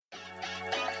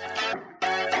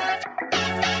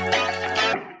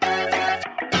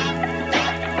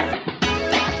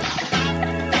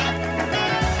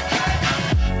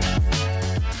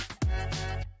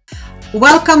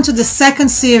Welcome to the second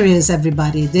series,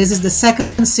 everybody. This is the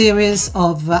second series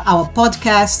of our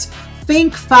podcast,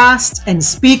 Think Fast and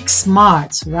Speak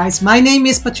Smart, right? My name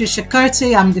is Patricia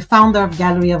Curti. I'm the founder of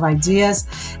Gallery of Ideas.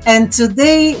 And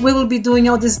today we will be doing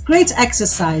all these great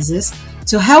exercises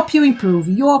to help you improve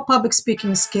your public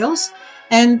speaking skills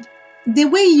and the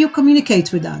way you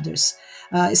communicate with others.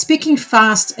 Speaking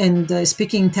fast and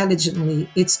speaking intelligently,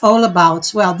 it's all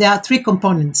about, well, there are three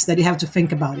components that you have to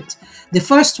think about it. The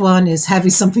first one is having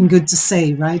something good to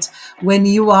say, right? When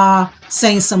you are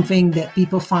saying something that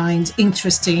people find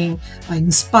interesting,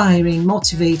 inspiring,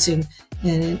 motivating,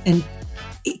 and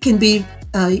it can be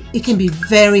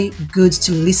very good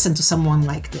to listen to someone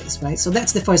like this, right? So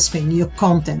that's the first thing, your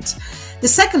content. The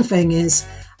second thing is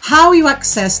how you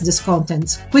access this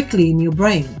content quickly in your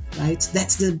brain, right?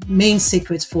 That's the main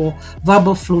secret for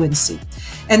verbal fluency.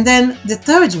 And then the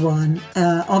third one,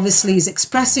 obviously, is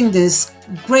expressing this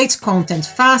great content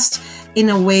fast in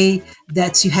a way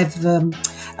that you have,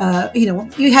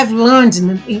 you have learned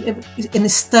in a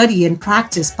study and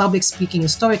practice public speaking and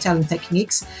storytelling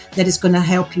techniques that is going to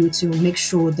help you to make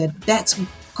sure that that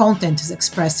content is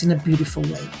expressed in a beautiful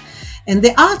way. And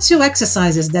there are two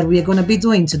exercises that we are going to be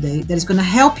doing today that is going to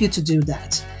help you to do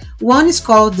that. One is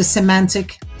called the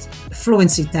semantic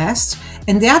fluency test,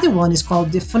 and the other one is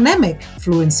called the phonemic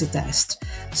fluency test.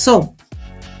 So,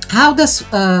 how does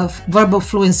verbal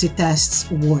fluency tests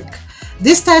work?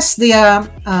 These tests, they are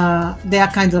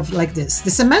kind of like this. The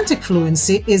semantic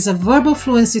fluency is a verbal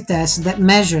fluency test that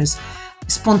measures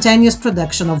spontaneous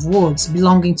production of words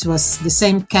belonging to us the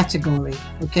same category.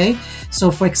 Okay, so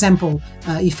for example,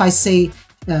 if I say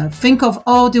think of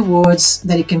all the words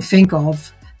that you can think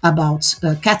of about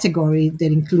a category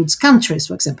that includes countries,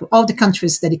 for example, all the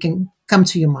countries that you can come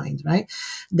to your mind, right?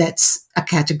 That's a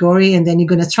category, and then you're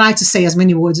going to try to say as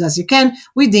many words as you can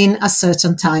within a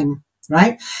certain time,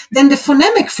 right? Then the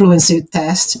phonemic fluency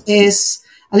test is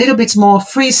a little bit more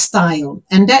freestyle,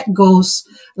 and that goes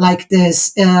like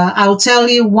this. I'll tell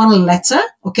you one letter,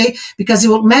 okay? Because it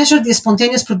will measure the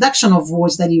spontaneous production of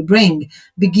words that you bring,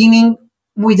 beginning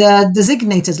with a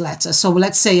designated letter. So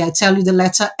let's say I tell you the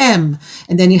letter M,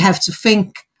 and then you have to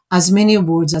think as many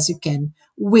words as you can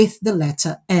with the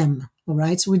letter M, all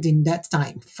right, within that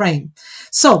time frame.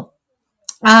 So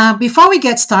before we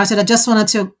get started, I just wanted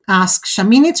to ask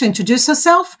Shamini to introduce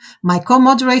herself, my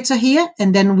co-moderator here,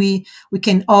 and then we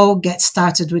can all get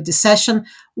started with the session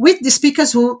with the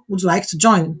speakers who would like to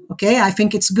join. Okay, I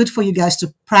think it's good for you guys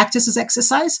to practice this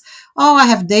exercise. Oh, I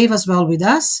have Dave as well with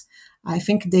us. I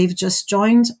think Dave just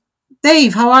joined.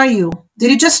 Dave, how are you?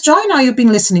 Did you just join, or you've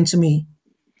been listening to me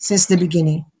since the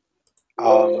beginning?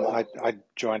 I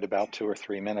joined about 2 or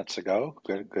 3 minutes ago.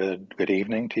 Good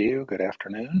evening to you. Good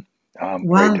afternoon.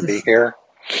 Great to be here.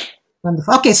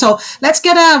 Wonderful. Okay, so let's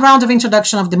get a round of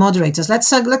introduction of the moderators.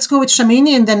 Let's go with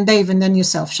Shamini, and then Dave, and then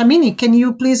yourself. Shamini, can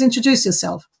you please introduce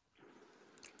yourself?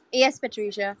 Yes,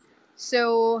 Patricia.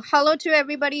 So, hello to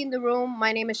everybody in the room.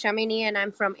 My name is Shamini, and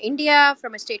I'm from India,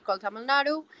 from a state called Tamil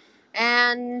Nadu.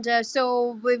 And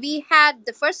so we had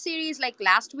the first series like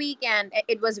last week, and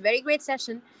it was a very great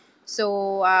session.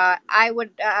 So I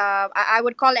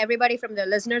would call everybody from the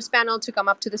listeners panel to come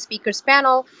up to the speakers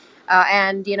panel,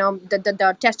 and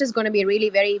the test is going to be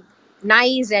really very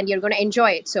nice, and you're going to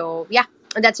enjoy it. So yeah,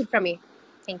 that's it from me.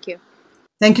 Thank you.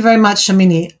 Thank you very much,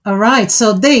 Shamini. All right.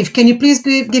 So, Dave, can you please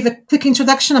give a quick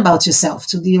introduction about yourself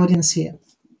to the audience here?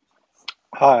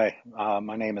 Hi,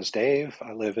 my name is Dave.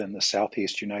 I live in the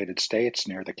southeast United States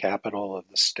near the capital of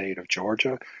the state of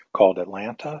Georgia called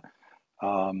Atlanta.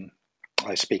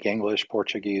 I speak English,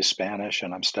 Portuguese, Spanish,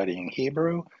 and I'm studying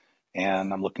Hebrew,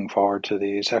 and I'm looking forward to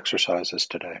these exercises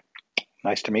today.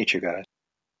 Nice to meet you guys.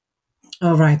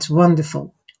 All right.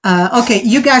 Wonderful. Okay,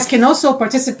 you guys can also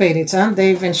participate in it,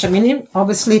 Dave and Shamini.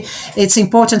 Obviously, it's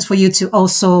important for you to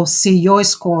also see your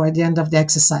score at the end of the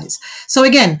exercise. So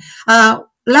again,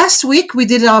 last week we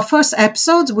did our first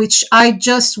episode, which I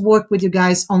just worked with you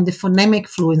guys on the phonemic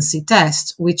fluency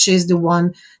test, which is the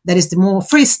one that is the more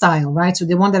freestyle, right? So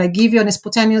the one that I give you on a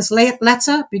spontaneous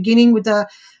letter, beginning with the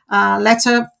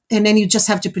letter, and then you just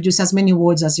have to produce as many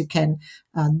words as you can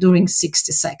during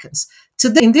 60 seconds.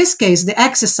 Today, in this case, the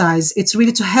exercise, it's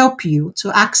really to help you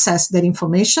to access that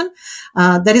information.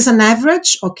 There is an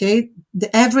average, okay?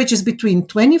 The average is between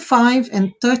 25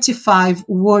 and 35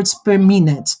 words per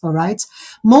minute, all right?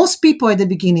 Most people at the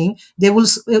beginning, they will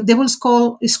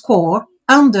score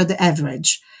under the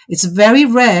average. It's very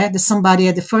rare that somebody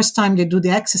at the first time they do the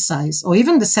exercise, or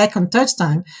even the second, third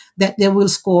time, that they will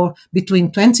score between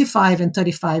 25 and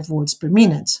 35 words per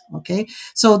minute. Okay.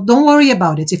 So don't worry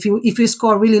about it if you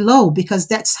score really low, because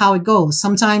that's how it goes.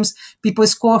 Sometimes people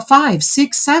score 5,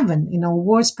 6, 7,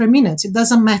 words per minute. It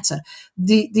doesn't matter.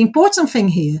 The important thing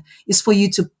here is for you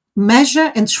to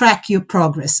measure and track your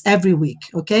progress every week.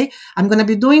 Okay. I'm going to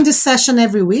be doing this session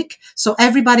every week so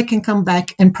everybody can come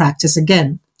back and practice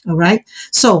again. All right.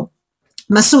 So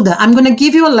Masuda, I'm going to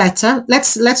give you a letter.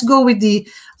 Let's go with the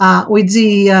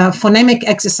phonemic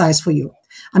exercise for you.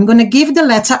 I'm going to give the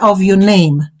letter of your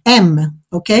name, M.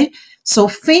 Okay. So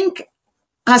think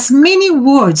as many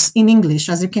words in English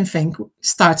as you can think,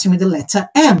 starting with the letter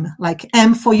M, like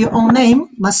M for your own name,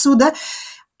 Masuda.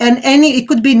 And it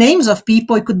could be names of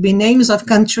people, it could be names of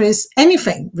countries,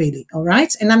 anything really. All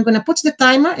right. And I'm going to put the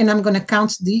timer and I'm going to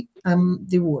count the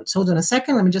words. Hold on a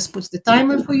second. Let me just put the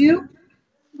timer for you.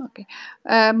 Okay.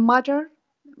 Mother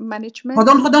management. Hold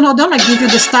on. I give you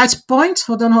the start point.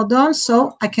 Hold on.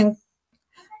 So I can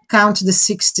count the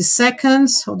 60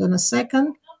 seconds. Hold on a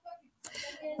second.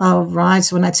 All right.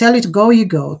 So when I tell you to go, you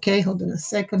go. Okay. Hold on a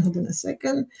second.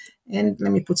 And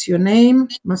let me put your name,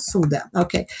 Masuda.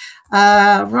 Okay.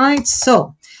 Right.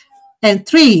 So, and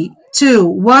 3, 2,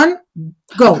 1,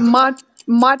 go.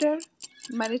 Mother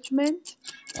management,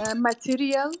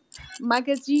 material,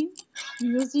 magazine,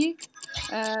 music,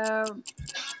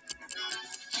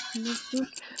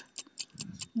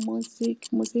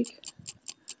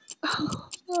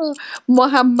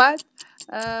 Muhammad,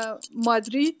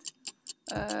 Madrid.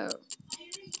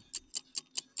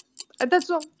 That's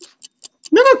all.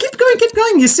 No, keep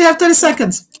going. You still have 30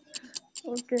 seconds.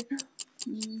 Okay.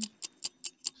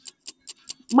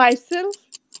 Myself.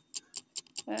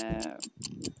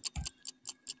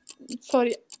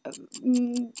 Sorry.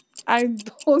 I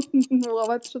don't know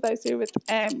what should I say with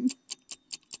M.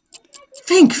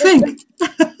 Think.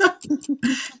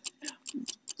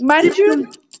 Manager.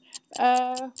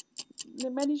 The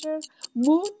manager.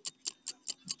 Moon.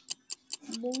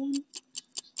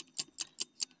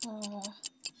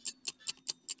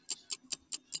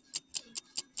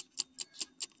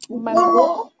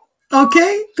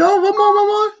 Okay, go one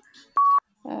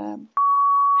more.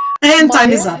 And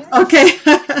time is up. Okay,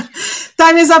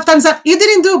 time is up. You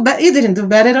didn't do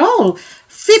bad at all.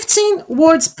 15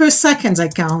 words per second I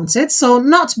counted, so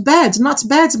not bad,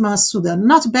 Masuda,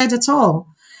 not bad at all.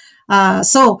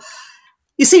 So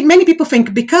you see, many people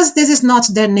think because this is not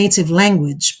their native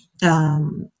language,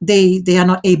 they are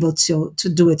not able to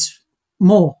do it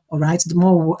more. All right, the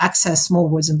more access more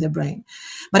words in their brain.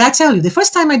 But I tell you, the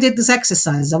first time I did this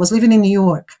exercise, I was living in New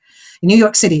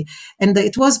York City, and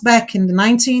it was back in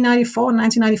 1994,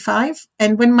 1995.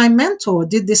 And when my mentor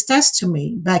did this test to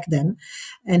me back then,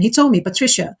 and he told me,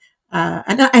 Patricia,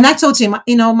 and I told him,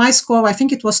 my score, I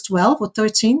think it was 12 or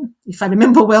 13, if I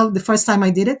remember well, the first time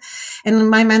I did it. And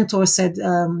my mentor said,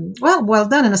 well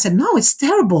done. And I said, no, it's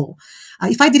terrible.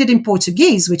 If I did it in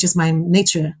Portuguese, which is my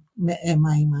native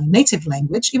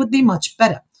language, it would be much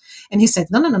better. And he said,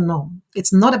 no.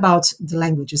 It's not about the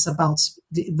language. It's about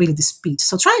really the speed.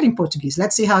 So try it in Portuguese.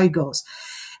 Let's see how it goes.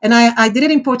 And I did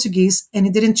it in Portuguese, and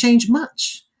it didn't change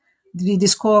much. The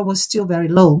score was still very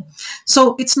low.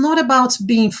 So it's not about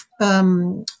being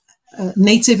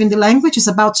native in the language. It's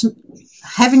about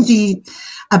having the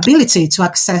ability to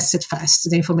access it fast,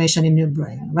 the information in your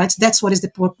brain, right? That's what is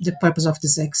the purpose of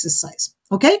this exercise.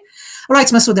 Okay? All right,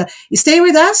 Masuda, you stay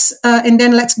with us, and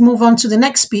then let's move on to the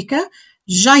next speaker,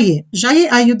 Jaye.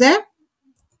 Jaye, are you there?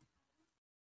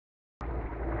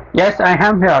 Yes, I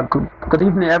am here. Good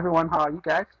evening, everyone. How are you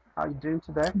guys? How are you doing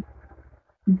today?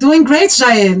 Doing great,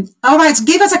 Jaye. All right,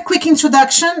 give us a quick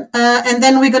introduction, and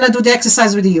then we're going to do the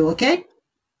exercise with you, okay?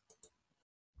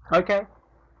 Okay.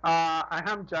 I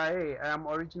am Jaye. I am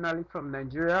originally from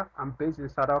Nigeria. I'm based in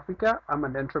South Africa. I'm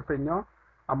an entrepreneur.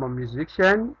 I'm a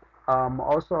musician. I'm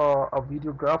also a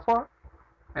videographer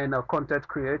and a content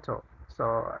creator. So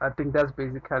I think that's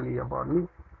basically about me.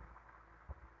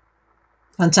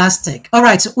 Fantastic. All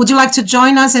right. Would you like to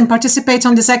join us and participate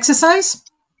on this exercise?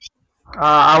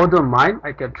 I wouldn't mind.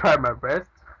 I can try my best.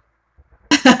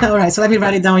 All right. So let me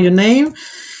write down your name,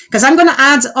 because I'm going to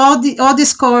add all the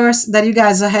scores that you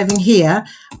guys are having here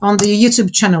on the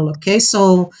YouTube channel. Okay.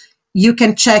 So you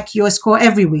can check your score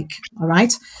every week. All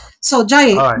right. So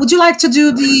Jaye, right, would you like to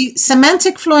do the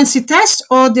semantic fluency test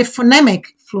or the phonemic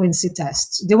fluency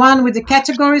test? The one with the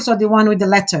categories or the one with the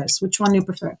letters? Which one you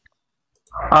prefer?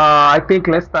 I think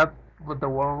let's start with the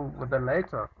one with the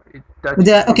letter.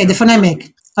 The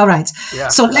phonemic. All right. Yeah.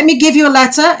 So let me give you a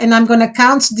letter, and I'm going to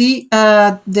count the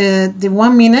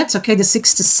 1 minute. Okay, the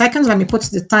 60 seconds. Let me put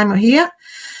the timer here.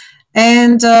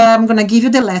 And I'm going to give you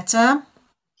the letter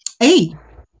A.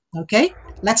 Okay?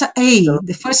 Letter A,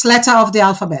 the first letter of the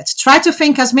alphabet. Try to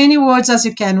think as many words as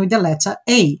you can with the letter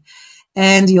A.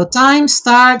 And your time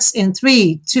starts in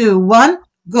 3, 2, 1,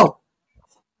 go.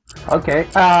 Okay.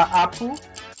 Apple,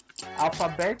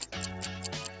 alphabet,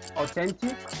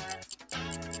 authentic,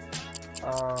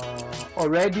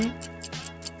 already,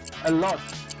 a lot,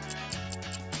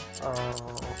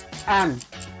 and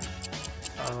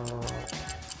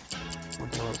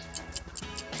what else?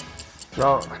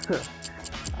 So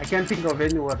I can't think of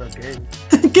any word again.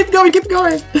 Keep going, keep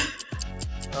going.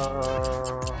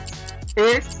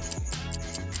 Is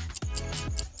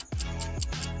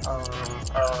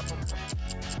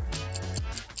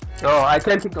no, I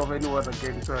can't think of any word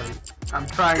again. Sorry, I'm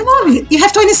trying. Come on, you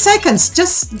have 20 seconds.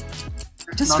 Just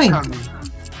Not think. coming.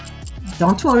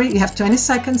 Don't worry, you have 20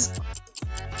 seconds.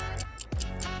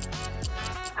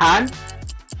 Hand.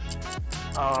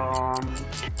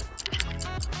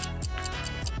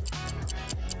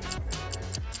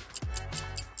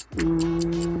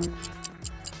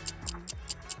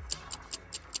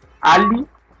 Ali.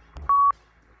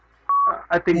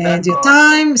 I think And that's your all.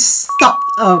 time stopped.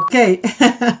 Okay.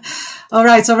 All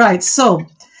right, all right. So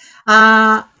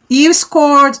you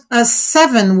scored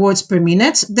 7 words per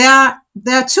minute. There are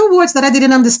 2 words that I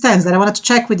didn't understand that I wanted to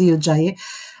check with you, Jai.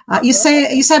 You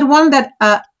said one that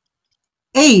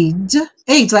aid,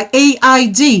 like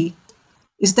AID.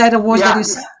 Is that a word that you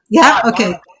said? Yeah.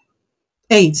 Okay.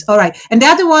 AIDS. All right. And the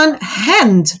other one,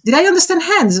 hand. Did I understand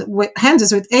hands? Hands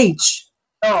is with H.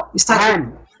 No, You start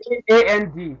hand.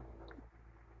 AND.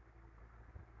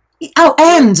 Oh,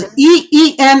 and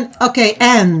EEN. Okay,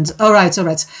 and. All right, all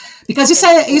right. Because you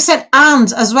said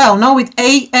and as well, no, with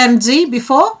AND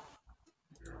before.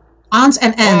 And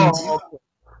and and. Oh,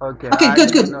 okay. Okay, I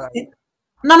good, good. didn't know.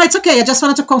 No, it's okay. I just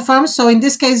wanted to confirm. So in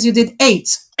this case, you did 8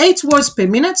 words per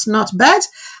minute. Not bad.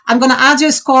 I'm going to add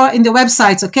your score in the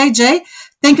website. Okay, Jay.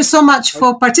 Thank you so much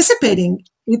for participating.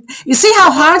 You see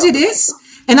how hard it is?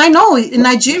 And I know in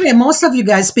Nigeria, most of you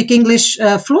guys speak English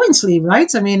fluently,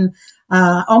 right? I mean,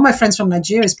 all my friends from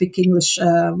Nigeria speak English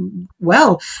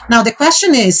well. Now, the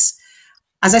question is,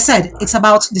 as I said, it's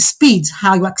about the speed,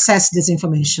 how you access this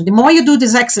information. The more you do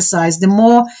this exercise, the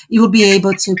more you will be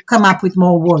able to come up with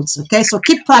more words. Okay, so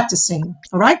keep practicing.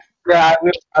 All right. Yeah,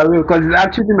 I will, because it's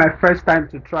actually my first time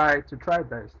to try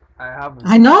this. I haven't.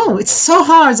 I know it's so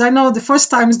hard. I know the first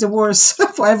time is the worst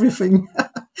for everything.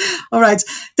 All right.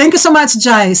 Thank you so much,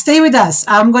 Jai. Stay with us.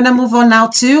 I'm going to move on now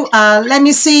to, let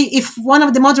me see if one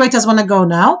of the moderators want to go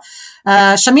now.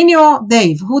 Shamini or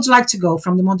Dave, who would like to go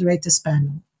from the moderators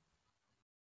panel?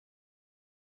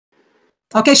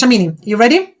 Okay, Shamini, you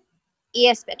ready?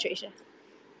 Yes, Patricia.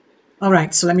 All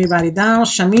right, so let me write it down.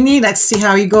 Shamini, let's see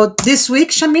how you go this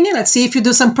week, Shamini. Let's see if you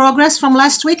do some progress from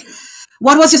last week.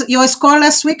 What was your score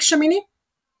last week, Shamini?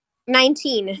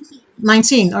 19.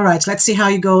 19. All right, let's see how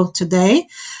you go today.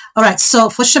 All right, so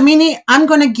for Shamini, I'm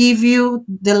going to give you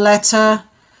the letter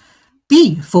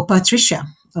P for Patricia.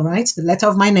 All right, the letter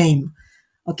of my name.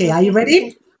 Okay, are you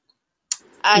ready?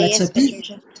 Yes, Letter P.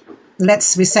 Patricia.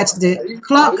 Let's reset the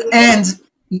clock, and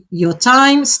your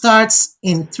time starts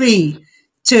in 3,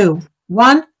 2,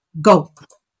 1, go.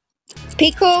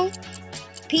 Pico,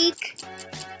 peak,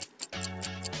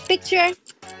 picture,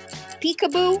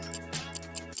 peekaboo,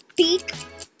 peak,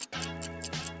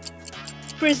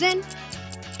 prison,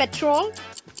 patrol,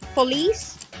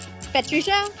 police,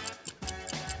 Patricia,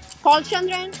 Paul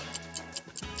Chandran,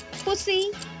 pussy,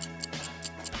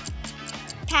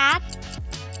 pat,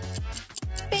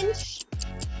 pinch,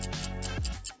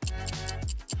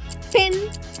 pin,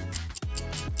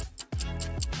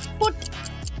 put,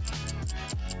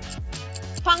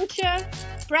 puncture,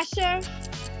 pressure,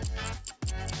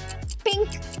 pink,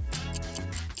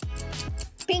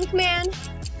 pink man,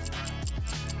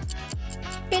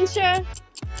 pincher,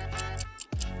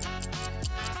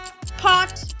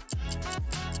 pot,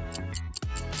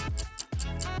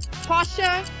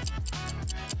 posher,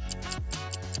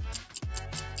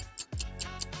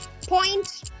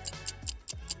 point,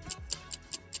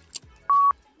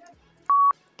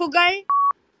 pugar,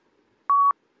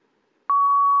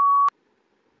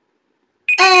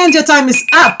 And your time is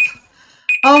up.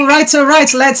 All right, all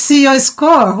right. Let's see your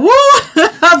score. Woo!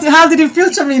 How did you feel,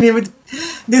 Shamini, with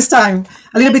this time?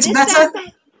 A little bit This better?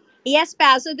 time, yes,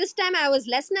 pal. So this time I was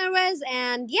less nervous,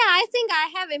 and yeah, I think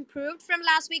I have improved from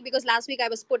last week, because last week I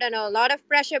was put under a lot of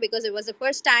pressure because it was the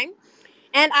first time.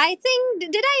 And I think,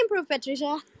 did I improve,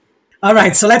 Patricia? All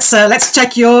right, so let's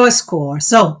check your score.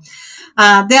 So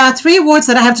there are 3 words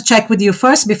that I have to check with you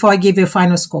first before I give you a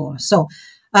final score. So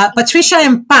Patricia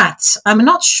and Pat, I'm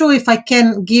not sure if I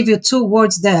can give you two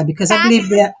words there because I Path, believe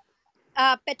they're.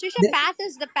 Patricia, path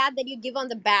is the path that you give on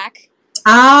the back.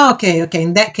 Okay.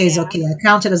 In that case, Yeah. okay, I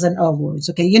count it as an O words.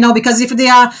 Okay, because if they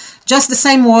are just the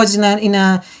same words in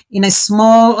a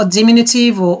small or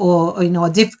diminutive or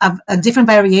a different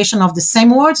variation of the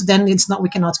same words, then it's not we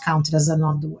cannot count it as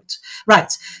another word.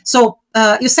 Right. So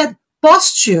you said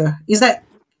posture. Is that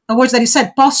a word that you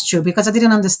said posture? Because I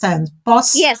didn't understand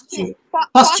Yes. posture.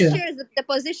 Posture is the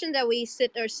position that we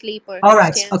sit or sleep or All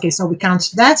right. stand. Okay. So we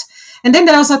count that, and then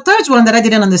there was a third one that I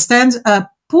didn't understand.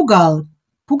 Pugal.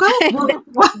 Pugal?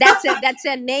 That's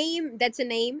a name. That's a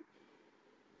name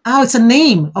Oh, it's a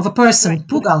name of a person. Right.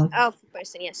 Pugal. of a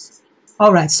person. Yes.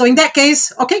 All right. So in that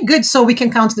case, okay, good. So we can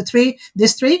count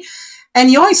these three. And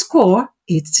your score,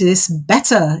 it is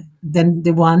better than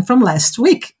the one from last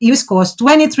week. You scored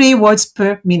 23 words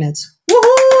per minute.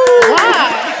 Woohoo! Wow.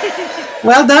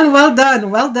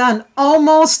 Well done.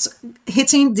 Almost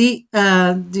hitting the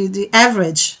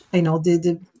average,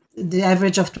 the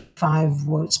average of 5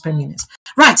 words per minute.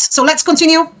 Right. So let's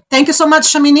continue. Thank you so much,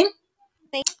 Shamini.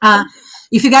 Thank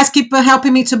If you guys keep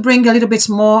helping me to bring a little bit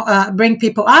more, bring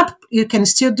people up, you can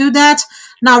still do that.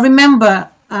 Now, remember,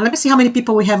 let me see how many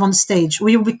people we have on stage.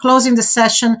 We will be closing the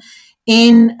session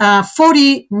in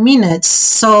 40 minutes.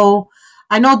 So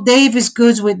I know Dave is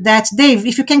good with that. Dave,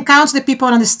 if you can count the people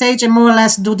on the stage and more or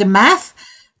less do the math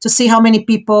to see how many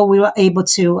people we were able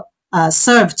to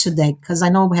serve today, because I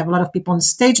know we have a lot of people on the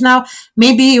stage now.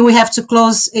 Maybe we have to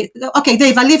close it. Okay,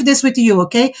 Dave, I leave this with you,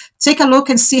 okay? Take a look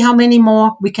and see how many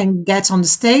more we can get on the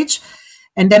stage,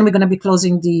 and then we're going to be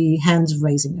closing the hand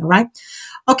raising, all right?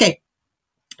 Okay,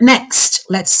 next,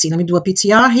 let's see. Let me do a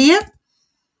PTR here.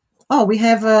 Oh, we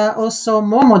have also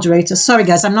more moderators. Sorry,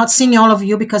 guys, I'm not seeing all of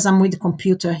you because I'm with the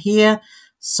computer here.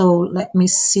 So let me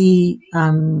see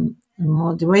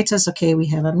moderators. Okay, we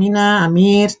have Amina,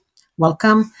 Amir,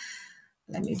 welcome.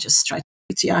 Let me just try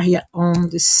PTR here on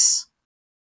this.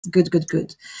 Good.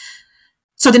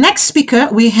 So the next speaker,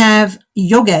 we have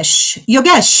Yogesh.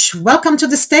 Yogesh, welcome to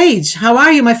the stage. How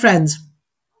are you, my friend?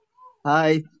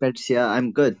 Hi, Patricia.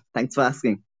 I'm good. Thanks for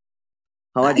asking.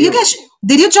 How are you? Yogesh,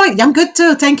 did you join? I'm good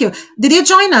too. Thank you. Did you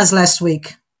join us last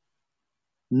week?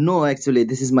 No, actually,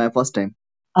 this is my first time.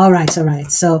 All right.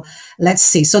 So let's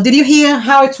see. So did you hear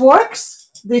how it works?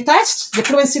 The test, the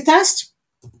fluency test?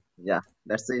 Yeah,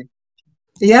 that's it.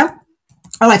 Yeah.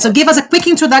 All right. So give us a quick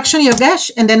introduction, Yogesh,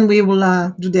 and then we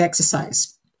will do the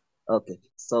exercise. Okay.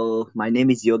 So my name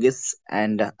is Yogesh,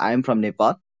 and I'm from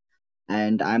Nepal,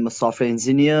 and I'm a software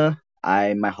engineer.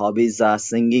 My hobbies are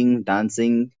singing,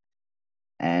 dancing,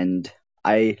 and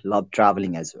I love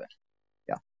traveling as well.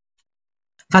 Yeah.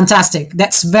 Fantastic.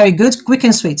 That's very good. Quick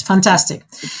and sweet. Fantastic.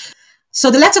 So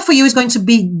the letter for you is going to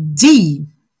be D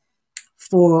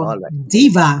for All right.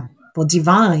 diva, for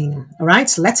divine. All right.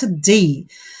 So letter D.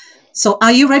 So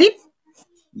are you ready?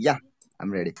 Yeah,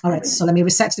 I'm ready. All right. So let me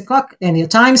reset the clock, and your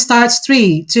time starts.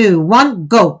 3, 2, 1,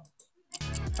 go.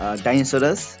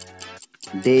 Dinosaurs,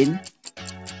 Dane,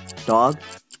 dog,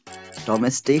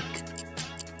 domestic,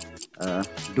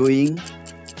 doing,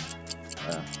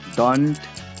 don't,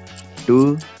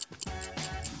 do,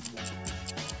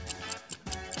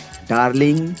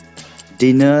 darling,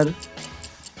 dinner,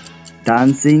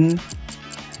 dancing,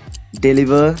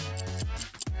 deliver,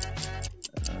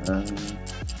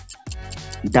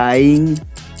 dying,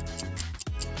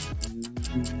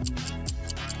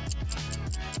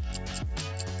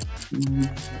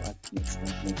 what next?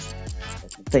 Let me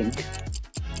think.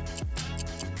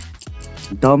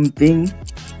 Dumping,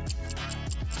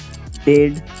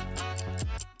 dead,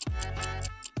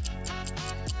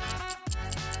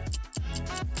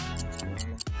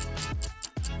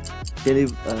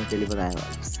 deliver. I have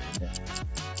already said that.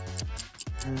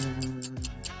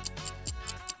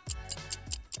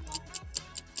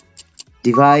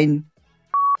 Divine,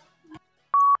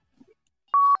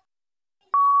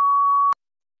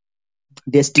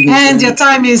 destination. And your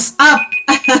time is up.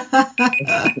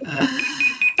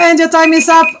 And your time is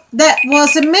up. That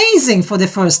was amazing for the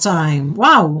first time.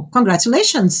 Wow.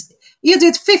 Congratulations. You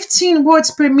did 15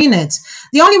 words per minute.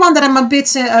 The only one that I'm a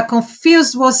bit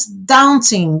confused was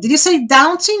daunting. Did you say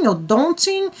daunting or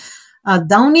daunting?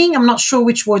 Downing? I'm not sure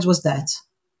which word was that.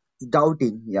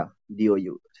 Doubting, yeah,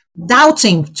 D-O-U.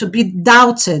 Doubting, to be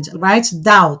doubted, right?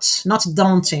 Doubt, not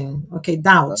daunting. Okay,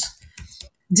 doubt.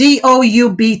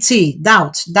 D-O-U-B-T,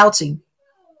 doubt, doubting.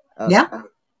 Yeah?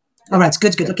 All right,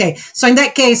 good. Okay, so in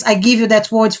that case, I give you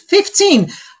that word 15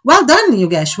 Well done,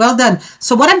 Yogesh. Well done.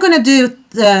 So what I'm going to do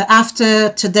after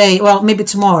today, well, maybe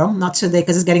tomorrow, not today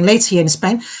because it's getting late here in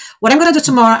Spain. What I'm going to do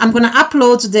tomorrow, I'm going to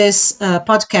upload this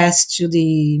podcast to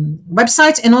the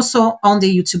website and also on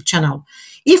the YouTube channel.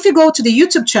 If you go to the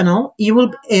YouTube channel, you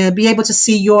will be able to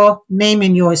see your name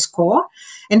and your score.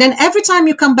 And then every time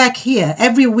you come back here,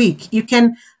 every week, you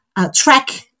can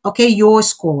track, okay, your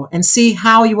score and see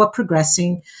how you are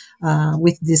progressing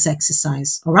with this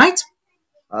exercise. All right?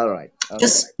 All right.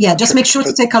 Just make sure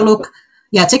to take a look.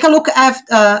 Yeah, take a look at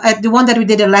the one that we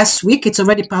did last week. It's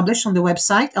already published on the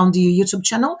website, on the YouTube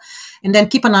channel. And then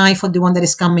keep an eye for the one that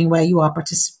is coming where you are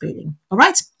participating. All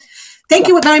right? Thank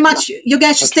you very much. You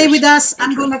guys should stay with us.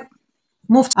 I'm going to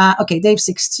move. Okay, Dave,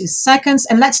 60 seconds.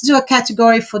 And let's do a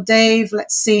category for Dave.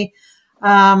 Let's see.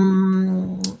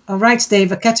 All right,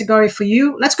 Dave, a category for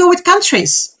you. Let's go with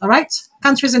countries. All right?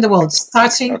 Countries in the world.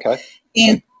 Starting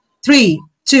in 3,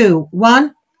 2,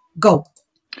 1, go.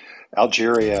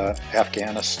 Algeria,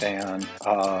 Afghanistan,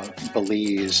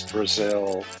 Belize,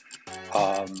 Brazil,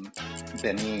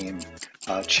 Benin,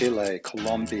 Chile,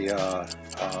 Colombia,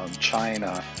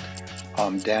 China,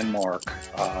 Denmark,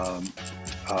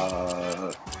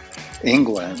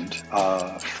 England,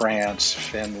 France,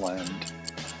 Finland,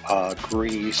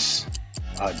 Greece,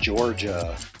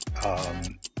 Georgia,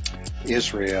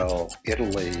 Israel,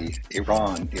 Italy,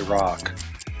 Iran, Iraq,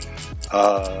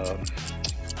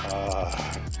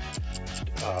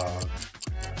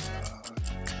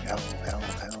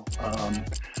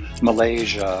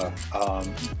 Malaysia,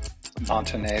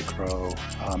 Montenegro,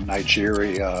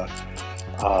 Nigeria,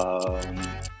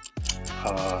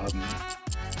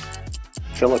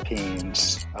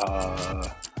 Philippines,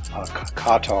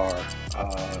 Qatar,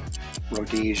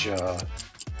 Rhodesia,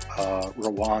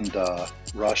 Rwanda,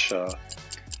 Russia,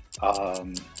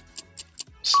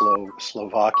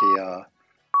 Slovakia,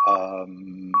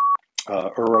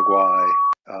 Uruguay.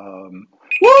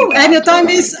 Woo! And your time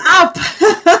is up.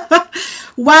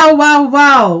 Wow, wow,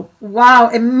 wow. Wow,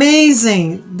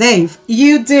 amazing. Dave,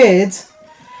 you did.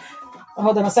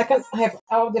 Hold on a second. I have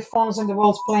all the phones in the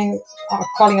world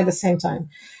calling at the same time.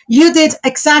 You did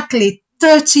exactly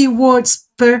 30 words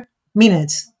per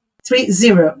minute.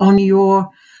 30 on your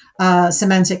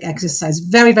semantic exercise.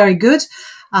 Very, very good.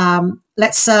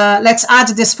 Let's add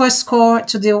this first score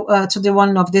to the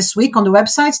one of this week on the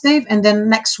website, Dave, and then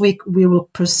next week we will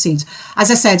proceed.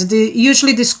 As I said,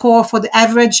 usually the score for the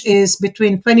average is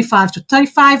between 25 to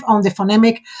 35 on the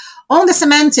phonemic. On the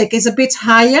semantic is a bit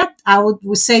higher. I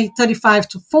would say 35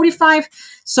 to 45.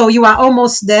 So you are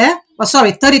almost there. Oh,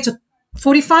 sorry, 30 to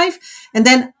 45. And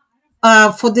then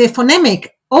for the phonemic,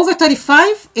 over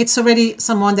 35, it's already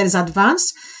someone that is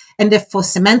advanced. And then for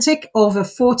semantic, over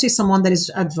 40, someone that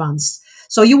is advanced.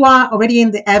 So you are already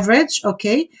in the average,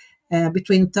 okay?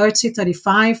 Between 30,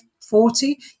 35,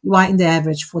 40, you are in the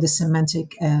average for the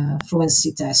semantic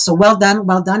fluency test. So well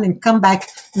done, and come back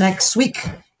next week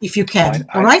if you can.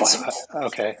 All right?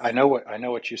 Okay. I know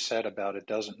what you said about it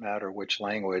doesn't matter which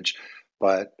language,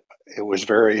 but it was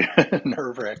very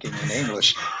nerve-wracking in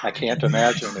English. I can't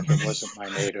imagine if it wasn't my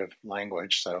native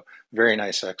language. So very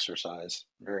nice exercise.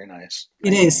 Very nice.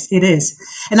 It is.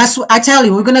 And that's what I tell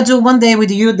you, we're going to do one day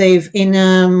with you, Dave, in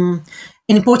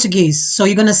Portuguese. So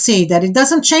you're going to see that it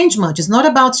doesn't change much. It's not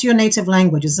about your native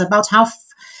language. It's about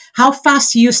how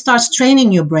fast you start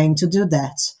training your brain to do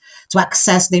that, to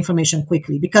access the information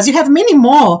quickly. Because you have many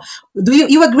more. Do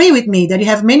you agree with me that you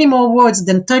have many more words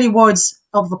than 30 words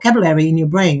of vocabulary in your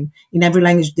brain in every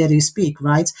language that you speak,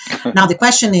 right? Now the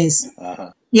question is,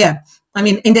 yeah, I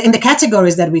mean, in the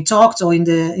categories that we talked, or and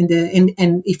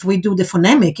if we do the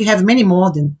phonemic, you have many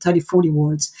more than 30, 40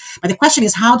 words. But the question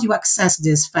is, how do you access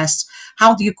this fast?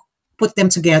 How do you put them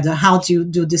together? How do you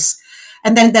do this?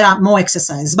 And then there are more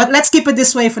exercises. But let's keep it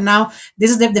this way for now.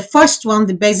 This is the first one,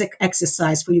 the basic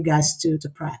exercise for you guys to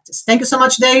practice. Thank you so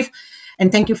much, Dave.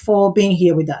 And thank you for being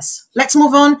here with us. Let's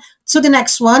move on to the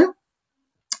next one.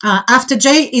 After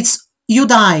Jay, it's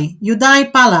Uday.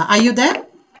 Uday Pala, are you there?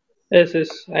 Yes,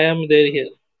 I am there here.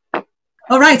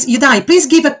 All right, Uday, please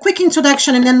give a quick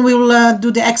introduction and then we'll do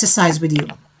the exercise with you.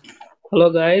 Hello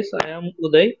guys, I am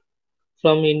Uday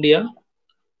from India.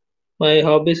 My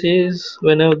hobbies is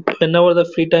whenever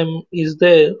the free time is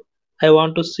there, I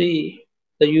want to see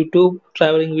the YouTube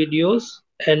traveling videos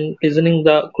and listening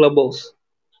the clubhouse.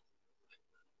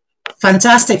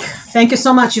 Fantastic. Thank you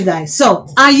so much, you guys. So,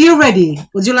 are you ready?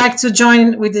 Would you like to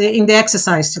join in the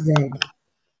exercise today?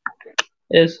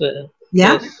 Yes, sir.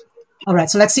 Yeah? Yes. All right.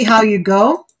 So, let's see how you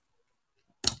go.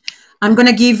 I'm going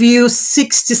to give you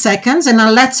 60 seconds and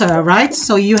a letter, right?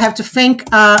 So, you have to think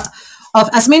of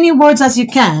as many words as you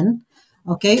can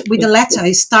Okay, with the letter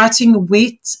is starting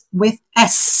with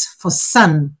S for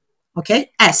sun.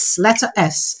 Okay, S, letter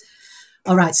S.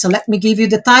 All right, so let me give you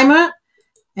the timer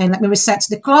and let me reset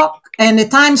the clock. And the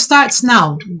time starts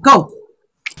now. Go.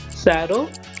 Shadow,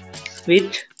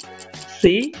 switch,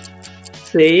 see,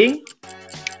 saying,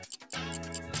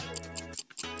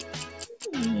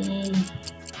 mm,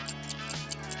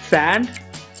 sand,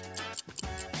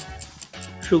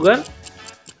 sugar,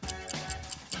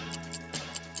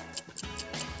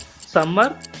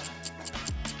 summer,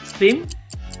 swim,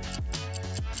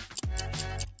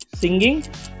 singing,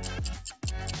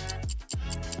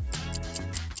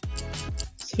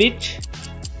 switch,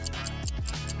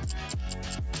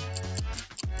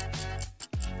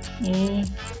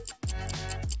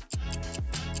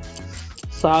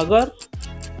 sagar,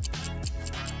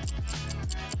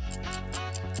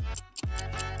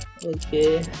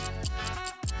 okay,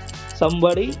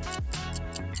 somebody,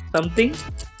 something,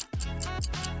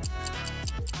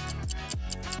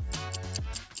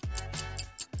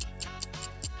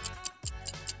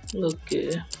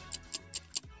 okay,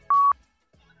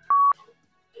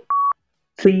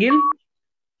 single.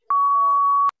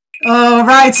 All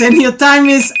right, and your time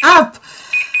is up.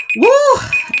 Woo!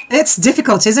 It's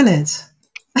difficult, isn't it?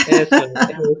 Yes, ma'am.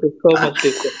 It is so much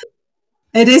difficult.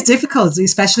 It is difficult,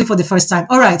 especially for the first time.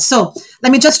 All right, so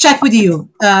let me just check with you.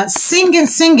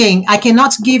 Singing, I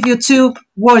cannot give you two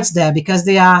words there because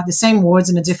they are the same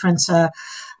words in a different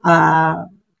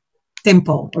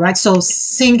tempo. All right, so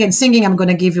singing, I'm going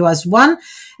to give you as one.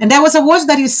 And there was a word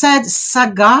that you said,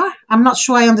 sagar. I'm not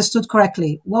sure I understood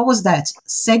correctly. What was that?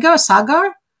 Sagar?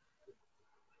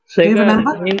 Do you Sagar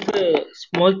remember? means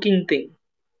smoking thing.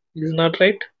 Is not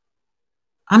right?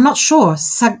 I'm not sure.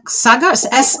 Sagar, Sagar.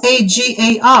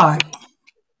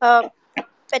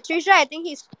 Patricia, I think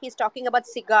he's talking about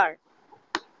cigar.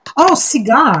 Oh,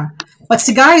 cigar. But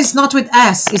cigar is not with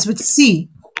S, it's with C.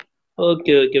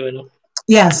 Okay, madam.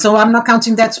 Yeah, so I'm not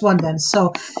counting that one then.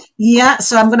 So, yeah,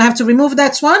 so I'm going to have to remove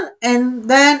that one. And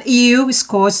then EU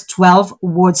scores 12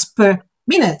 words per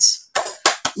minute.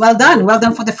 Well done. Well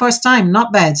done for the first time.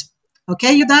 Not bad.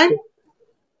 Okay, you done?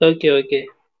 Okay.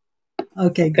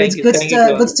 Okay, good. Thank you. Good, Thank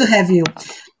you. good to have you.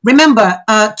 Remember,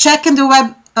 check in the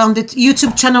web on the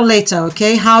YouTube channel later,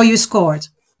 okay, how you scored.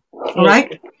 All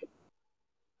right?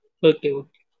 Okay.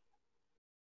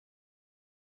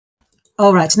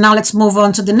 All right, now let's move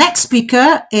on to the next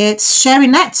speaker. It's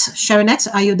Sherinette. Sherinette,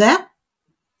 are you there?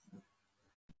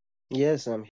 Yes,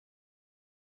 I'm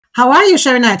How are you,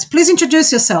 Sherinette? Please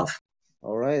introduce yourself.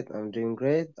 all right. I'm doing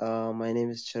great. My name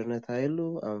is Chernet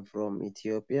Hailu. I'm from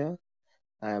Ethiopia.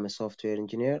 I am a software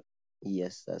engineer.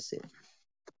 Yes, that's it.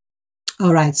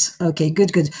 All right. Okay,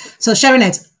 good. So,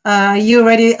 Sherinette, are you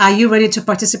ready to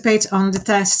participate on the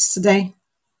test today?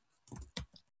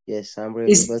 Yes, I'm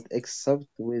ready, but except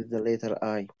with the letter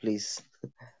I, please.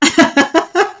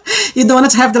 You don't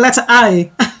want to have the letter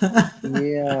I.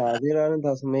 Yeah, there aren't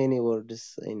as many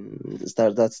words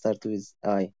that start with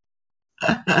I.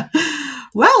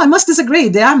 Well, I must disagree.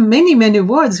 There are many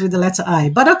words with the letter I.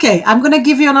 But okay, I'm going to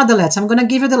give you another letter. I'm going to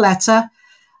give you the letter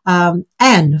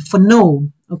N for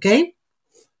no. Okay?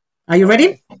 Are you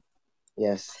ready?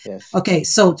 Yes. Okay,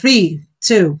 so 3,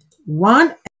 2,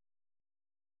 1.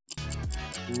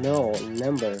 No,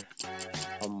 number.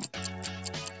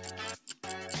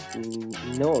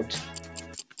 Note.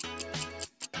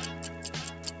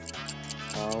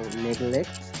 Neglect.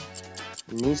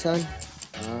 Nissan.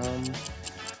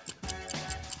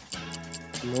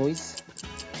 Noise.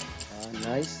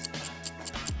 Nice.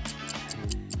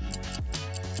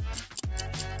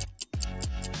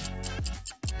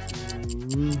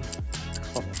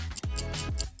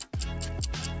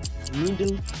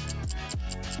 Needle.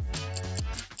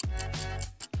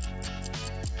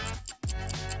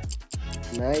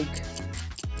 Nike.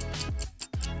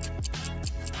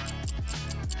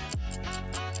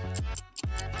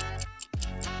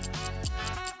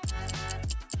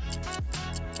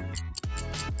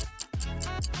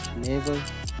 Never.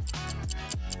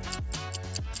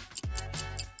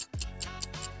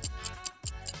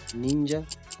 Ninja.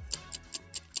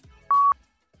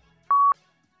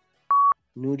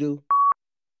 Noodle.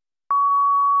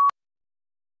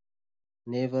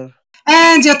 Never.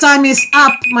 And your time is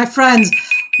up, my friends.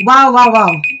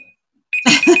 Wow.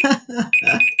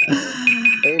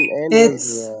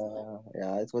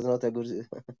 It was not a good.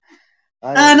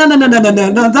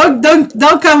 No.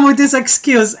 Don't come with this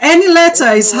excuse. Any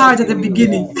letter is hard at the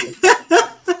beginning.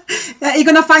 You're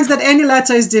gonna find that any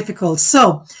letter is difficult.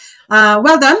 So,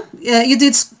 well done. You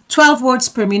did 12 words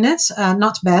per minute.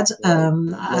 Not bad.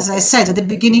 As I said at the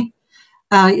beginning,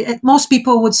 most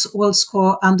people will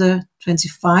score under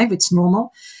 25. It's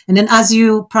normal. And then as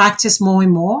you practice more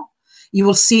and more, you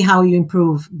will see how you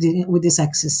improve with this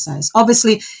exercise.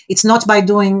 Obviously, it's not by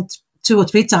doing 2 or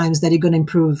 3 times that you're going to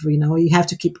improve. You have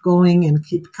to keep going and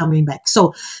keep coming back.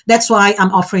 So that's why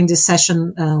I'm offering this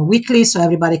session weekly, so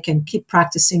everybody can keep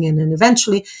practicing, and then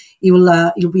eventually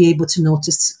you'll be able to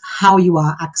notice how you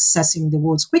are accessing the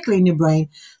words quickly in your brain,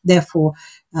 therefore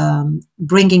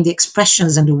bringing the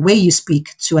expressions and the way you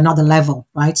speak to another level,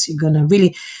 right? So you're going to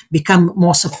really become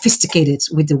more sophisticated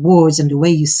with the words and the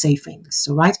way you say things,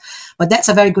 right? But that's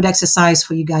a very good exercise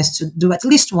for you guys to do at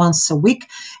least once a week.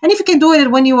 And if you can do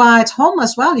it when you are at home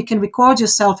as well, you can record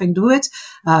yourself and do it,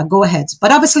 go ahead.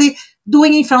 But obviously,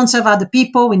 doing in front of other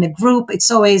people in a group,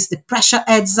 it's always the pressure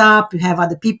adds up. You have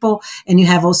other people and you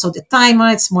have also the timer.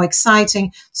 It's more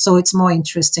exciting. So it's more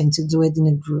interesting to do it in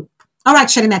a group. All right,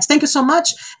 Sherinette, thank you so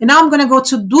much. And now I'm going to go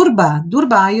to Durba.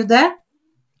 Durba, are you there?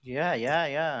 Yeah, yeah,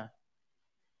 yeah.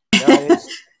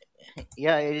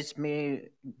 Yeah, it's me,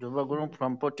 Dubaguru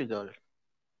from Portugal.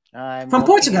 I'm From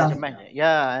working as Portugal.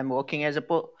 I'm working as a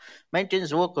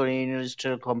maintenance worker in a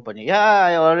industrial company. Yeah,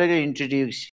 I already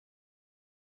introduced.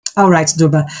 All right,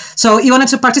 Durba. So you wanted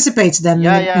to participate then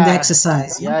Yeah, in the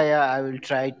exercise? yeah. I will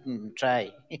try.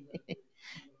 Try.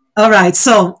 All right.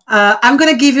 So I'm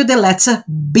going to give you the letter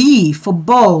B for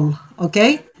ball.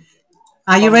 Okay.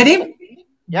 Are you For ready? me?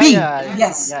 Yeah, B. yeah,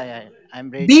 Yes. yeah. I'm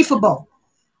ready. B for ball.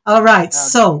 All right.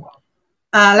 So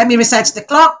let me reset the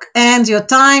clock and your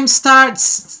time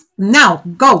starts now.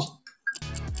 Go.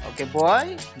 Okay,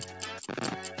 boy.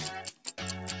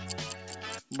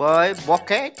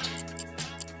 Bucket,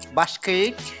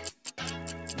 basket,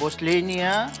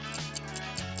 Boslinia,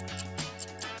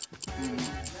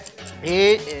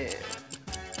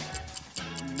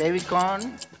 baby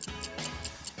corn,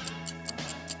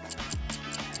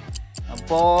 a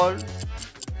ball,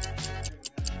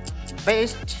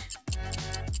 best,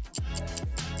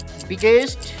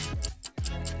 biggest,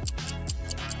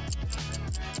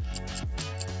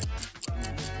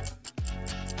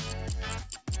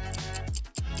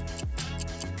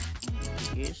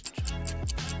 biggest,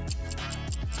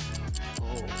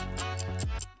 oh,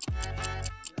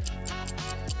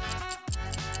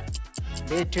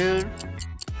 better,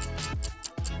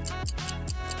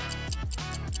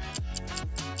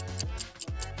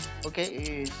 okay,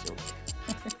 it's okay.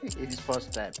 It is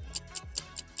first time.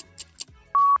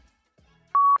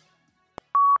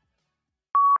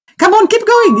 Come on, keep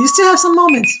going. You still have some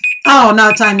moments. Oh,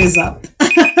 now time is up.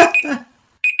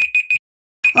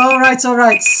 All right.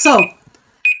 So,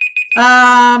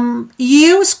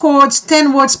 you scored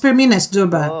 10 words per minute,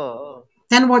 Durba. Oh,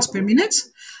 10 words per minute.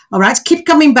 All right. Keep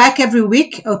coming back every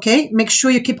week. Okay. Make sure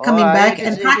you keep coming back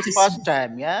and it is practice. first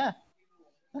time, yeah.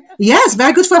 Yes,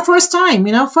 very good for first time.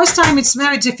 First time it's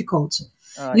very difficult.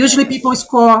 Usually people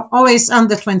score always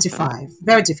under 25.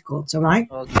 Very difficult. All right.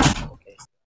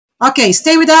 Okay,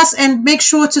 stay with us and make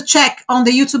sure to check on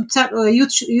the YouTube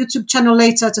channel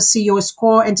later to see your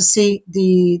score and to see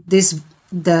this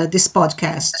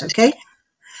podcast. Okay.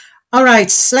 All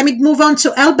right. Let me move on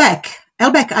to Elbeck.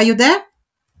 Elbeck, are you there?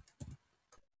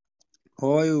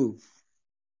 How are you?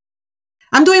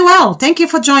 I'm doing well. Thank you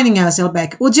for joining us,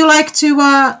 Elbeck. Would you like to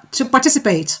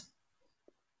participate?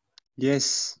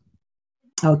 Yes.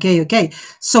 Okay.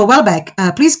 So, Welbeck,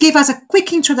 please give us a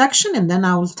quick introduction and then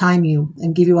I will time you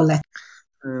and give you a letter.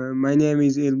 My name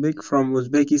is Elbek from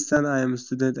Uzbekistan. I am a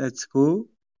student at school.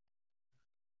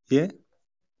 Yeah.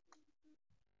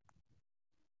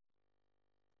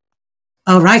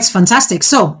 All right, fantastic.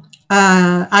 So,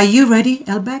 are you ready,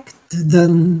 Elbeck?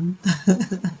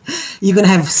 You're going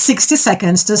to have 60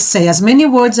 seconds to say as many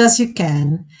words as you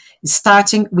can,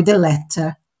 starting with the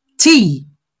letter T.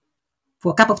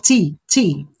 For a cup of tea.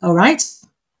 Tea. All right?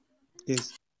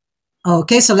 Yes.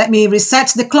 Okay, so let me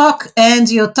reset the clock and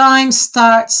your time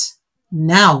starts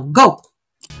now. Go.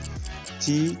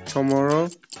 Tea tomorrow.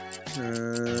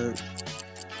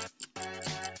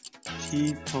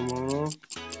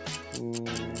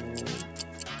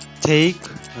 Take.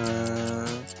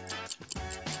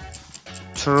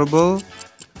 Trouble.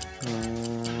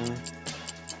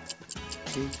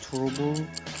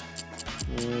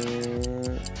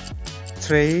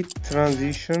 Trade,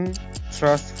 transition,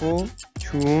 trustful,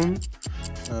 tune,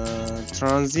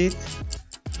 transit,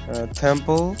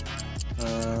 temple,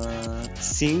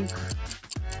 sink,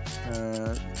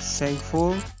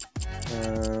 thankful,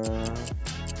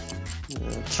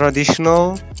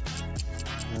 traditional,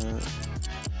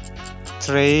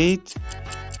 trade,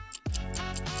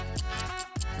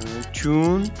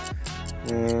 tune,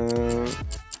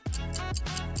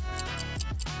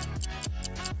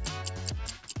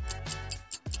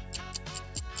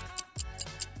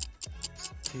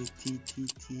 Okay, T.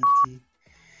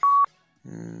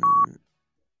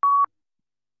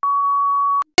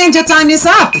 And your time is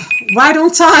up. Right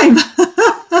on time.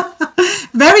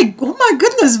 Oh my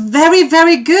goodness, very,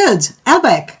 very good.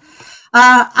 Elbeck.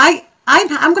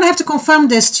 I'm gonna have to confirm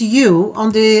this to you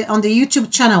on the YouTube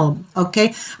channel.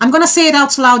 Okay, I'm gonna say it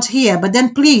out loud here, but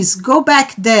then please go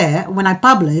back there when I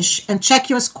publish and check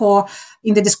your score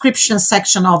in the description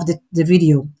section of the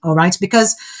video. All right,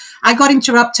 because I got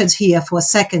interrupted here for a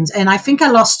second and I think I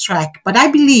lost track, but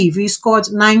I believe you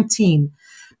scored 19.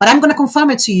 But I'm gonna confirm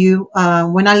it to you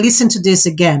when I listen to this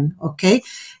again. Okay,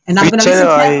 and I'm Which gonna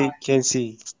channel listen. I can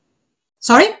see?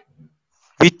 Sorry.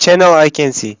 Which channel I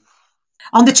can see?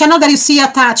 On the channel that you see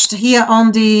attached here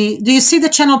on the, do you see the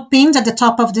channel pinned at the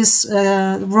top of this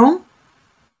room?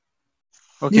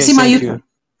 Okay, do you see my thank YouTube? you.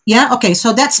 Yeah, okay,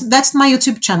 so that's my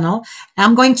YouTube channel.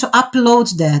 I'm going to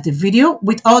upload there the video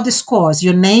with all the scores,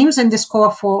 your names and the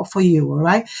score for you, all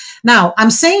right? Now,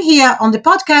 I'm saying here on the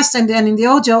podcast and then in the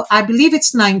audio, I believe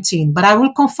it's 19, but I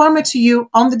will confirm it to you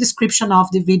on the description of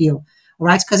the video, all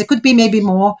right? Because it could be maybe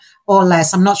more or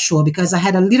less, I'm not sure, because I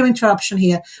had a little interruption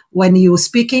here when you were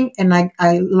speaking and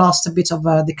I lost a bit of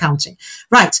the counting.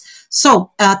 Right,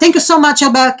 so thank you so much,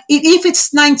 Elbeck. If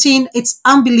it's 19, it's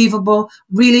unbelievable,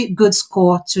 really good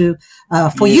score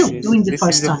for Yes, you doing the this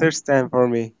first is the time. first time for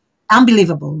me.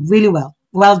 Unbelievable, really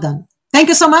well done. Thank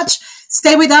you so much.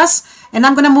 Stay with us, and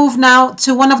I'm going to move now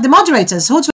to one of the moderators.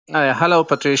 Hello,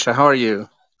 Patricia. How are you?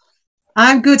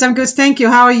 I'm good. Thank you.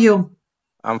 How are you?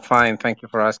 I'm fine. Thank you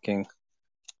for asking.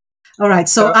 All right.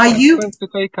 So are I'm you going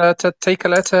to take a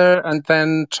letter and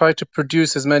then try to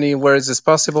produce as many words as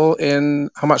possible in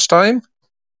how much time?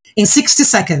 in 60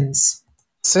 seconds?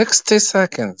 60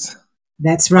 seconds.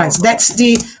 That's right. Oh. That's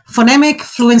the phonemic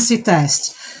fluency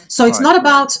test. So it's not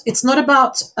about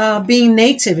being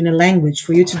native in a language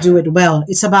for you to do it well.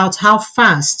 It's about how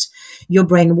fast your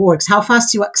brain works, how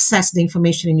fast you access the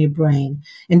information in your brain.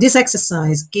 And this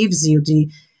exercise gives you the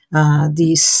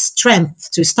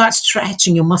strength to start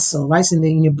stretching your muscle, right,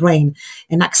 in your brain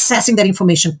and accessing that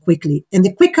information quickly. And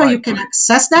the quicker you can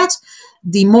access that,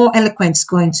 the more eloquent is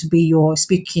going to be your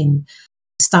speaking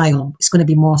style. It's going to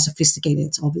be more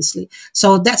sophisticated, obviously.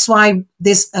 So that's why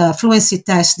this fluency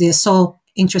test is so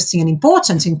interesting and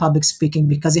important in public speaking,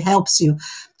 because it helps you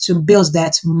to build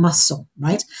that muscle,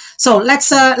 right? So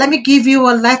let me give you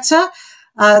a letter.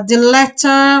 The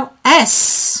letter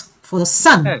S for the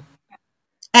sun.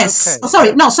 S.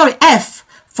 Okay. F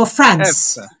for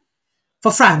France. F.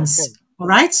 For France. Okay. All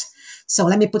right. So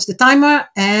let me put the timer,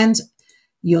 and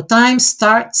your time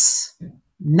starts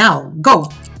now. Go.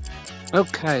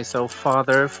 Okay, so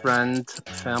father, friend,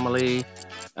 family,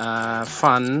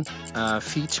 fun,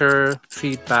 feature,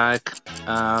 feedback,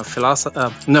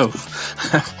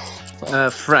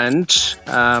 French,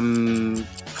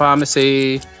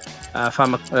 pharmacy,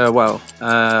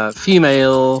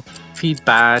 female,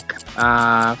 feedback,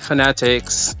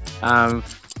 phonetics,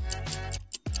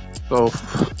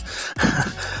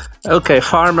 okay,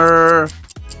 farmer,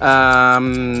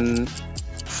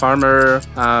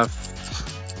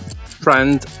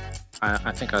 friend,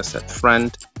 I think I said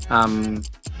friend,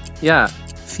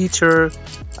 feature,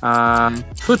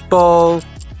 football,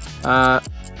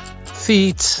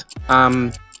 feet,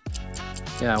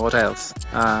 what else?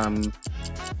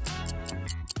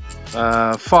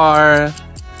 Far,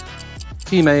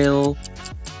 female,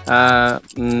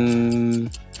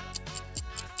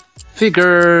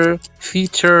 figure,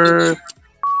 feature,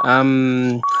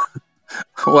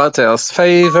 what else?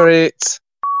 Favorite,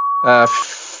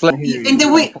 in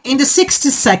the 60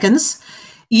 seconds,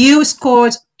 you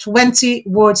scored 20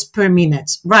 words per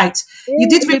minute, right? You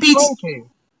did repeat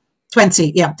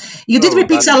 20, yeah. You did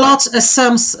repeat a lot,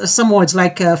 some words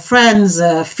like friends,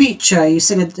 feature. You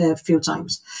said it a few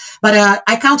times, but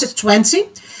I counted 20.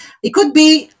 It could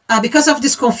be because of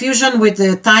this confusion with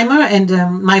the timer and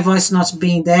my voice not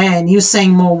being there and you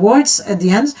saying more words at the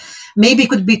end. Maybe it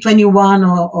could be 21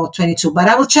 or 22, but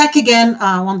I will check again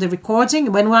on the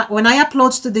recording. When I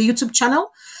upload to the YouTube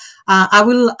channel, I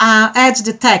will add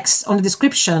the text on the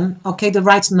description, okay, the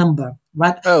right number,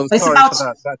 right? Oh, but sorry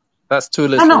for that. That's too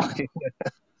little.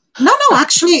 No,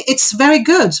 actually, it's very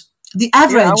good. The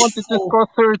average. I wanted to score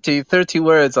 30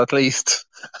 words at least.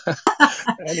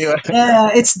 Anyway,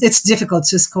 It's difficult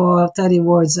to score 30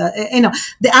 words.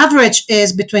 The average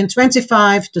is between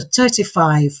 25 to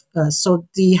 35. So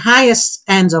the highest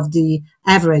end of the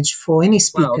average for any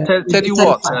well, speaker would tell be you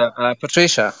what, 35.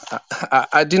 Patricia,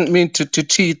 I didn't mean to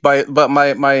cheat, but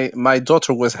my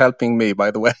daughter was helping me,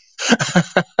 by the way.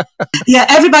 Yeah,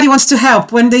 everybody wants to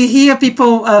help. When they hear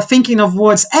people thinking of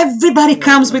words, everybody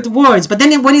comes with words. But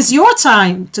then when it's your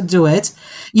time to do it,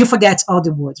 you forget all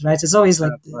the words, right? It's always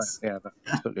like Right. this. Yeah, that's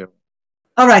absolutely right.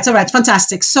 All right,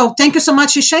 fantastic. So thank you so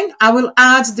much, Isheng. I will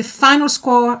add the final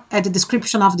score at the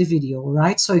description of the video, all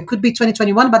right? So it could be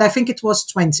 2021, but I think it was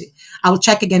 20. I will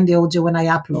check again the audio when I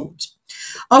upload.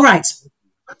 All right.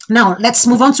 Now let's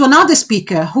move on to another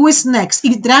speaker. Who is next?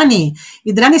 Idrani.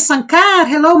 Idrani Sankar.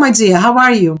 Hello, my dear. How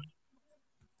are you?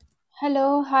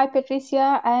 Hello, hi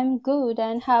Patricia. I'm good,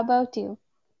 and how about you?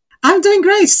 I'm doing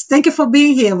great. Thank you for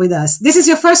being here with us. This is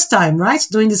your first time, right?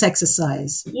 Doing this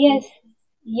exercise. Yes,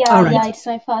 All right. it's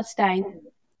my first time.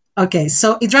 Okay.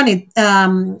 So Idrani,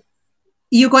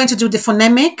 you're going to do the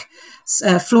phonemic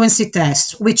fluency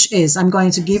test, which is I'm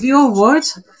going to give you a word,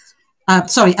 a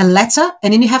letter,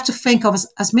 and then you have to think of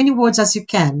as many words as you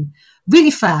can,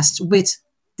 really fast with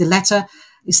the letter,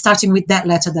 starting with that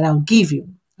letter that I'll give you.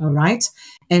 All right.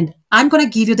 And I'm going to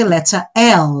give you the letter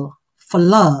L for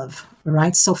love. All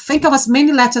right. So think of as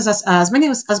many letters as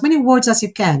many words as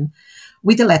you can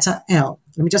with the letter L.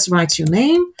 Let me just write your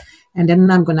name, and then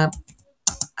I'm going to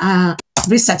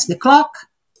reset the clock.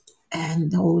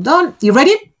 And hold on. You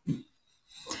ready?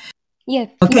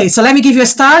 Yes. Okay, so let me give you a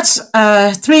start.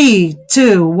 3,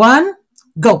 2, 1,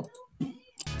 go.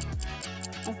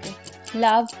 Okay.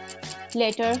 Love,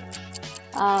 later,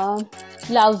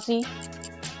 lousy,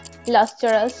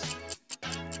 lustrous,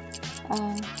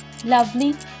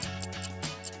 lovely,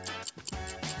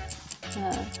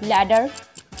 ladder,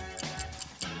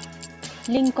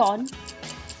 Lincoln,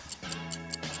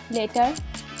 later,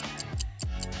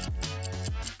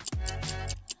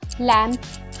 lamp,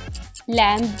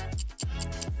 lamb,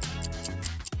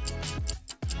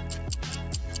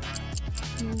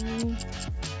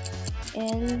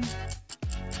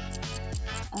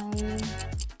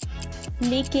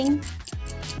 leaking,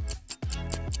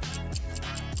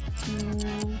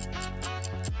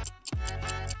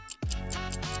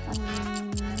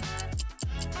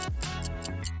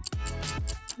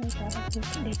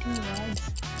 dating words.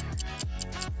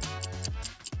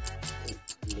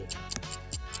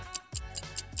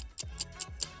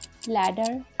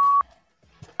 Ladder.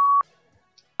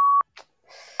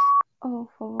 Oh.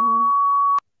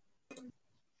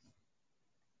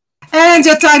 And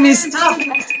your time is up.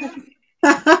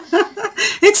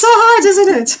 It's so hard, isn't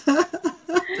it?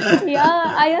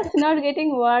 Yeah, I was not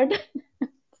getting word.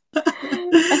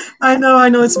 I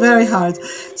know, it's very hard.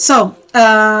 So,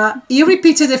 you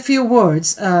repeated a few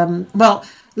words. Well,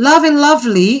 love and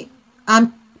lovely,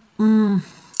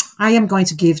 I am going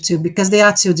to give two because they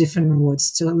are two different words.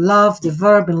 To love, the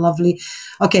verb, and lovely.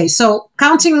 Okay, so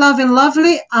counting love and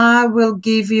lovely, I will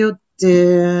give you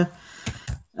the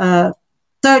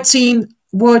 13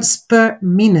 words per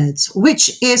minute,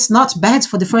 which is not bad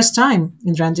for the first time,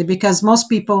 Indrandi, because most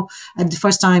people at the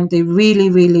first time, they really,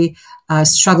 really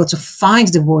struggle to find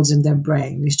the words in their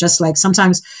brain. It's just like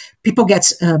sometimes people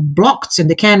get blocked and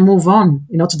they can't move on,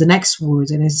 to the next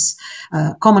word. And it's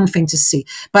a common thing to see.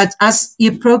 But as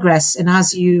you progress and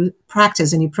as you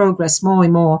practice and you progress more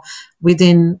and more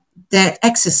within that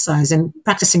exercise and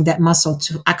practicing that muscle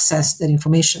to access that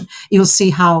information, you'll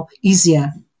see how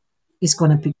easier it's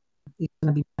going to be. It's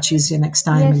going to be much easier next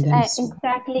time. Yes, And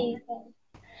then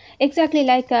exactly.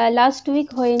 Like last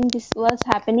week when this was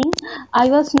happening, I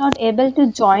was not able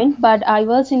to join, but I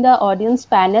was in the audience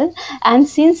panel. And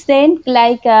since then,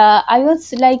 like I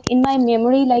was like in my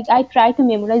memory, like I try to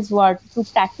memorize words to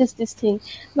practice this thing.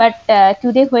 But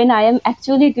today, when I am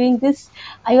actually doing this,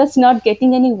 I was not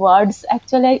getting any words.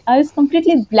 Actually, I was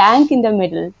completely blank in the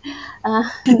middle.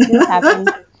 This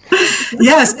happened.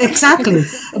 Yes, exactly.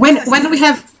 When we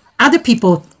have other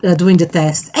people doing the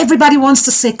test, everybody wants to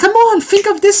say, come on, think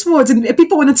of this word. And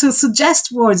people wanted to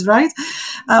suggest words, right?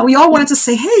 We all wanted to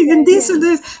say, hey, and this and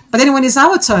this. But then when it's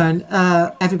our turn,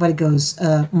 everybody goes,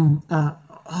 can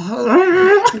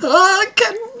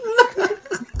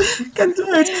do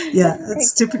it. Yeah,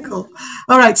 it's typical.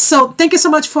 All right. So thank you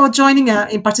so much for joining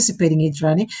and participating,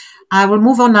 Idrani. I will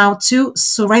move on now to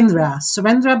Surendra.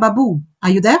 Surendra Babu,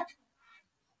 are you there?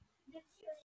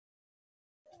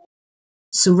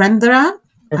 Surendra,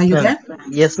 are you there?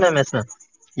 Yes, ma'am. Yes, ma'am.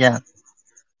 Yeah.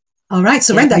 All right,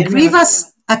 Surendra, give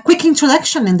us a quick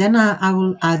introduction and then I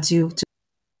will add you to.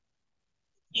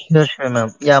 Sure,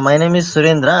 ma'am. Yeah, my name is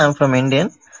Surendra. I'm from India,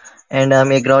 and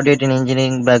I'm a graduate in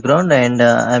engineering background, and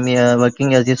I'm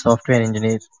working as a software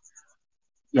engineer.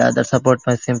 Yeah, that's about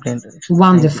my simple introduction. Thank you.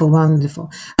 Wonderful,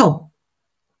 wonderful. So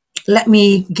let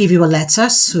me give you a letter,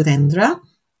 Surendra.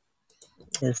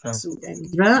 Yes, ma'am.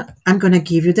 Surendra, I'm going to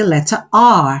give you the letter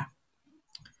R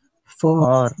for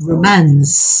Or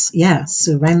romance. Yeah,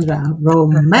 Surendra, okay.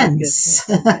 romance.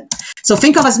 So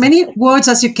think of as many words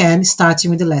as you can,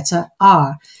 starting with the letter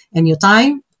R. And your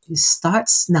time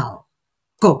starts now.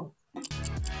 Go.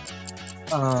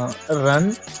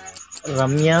 Run,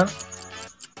 Ramya,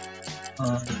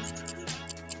 uh,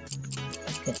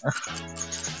 okay.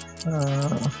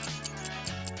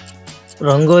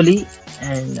 Rangoli,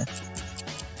 and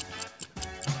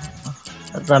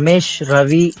Ramesh,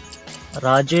 Ravi,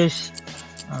 Rajesh,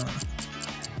 uh,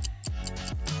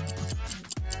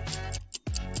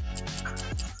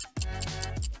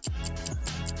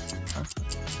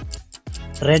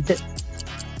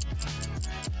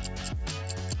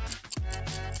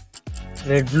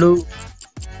 Red Blue,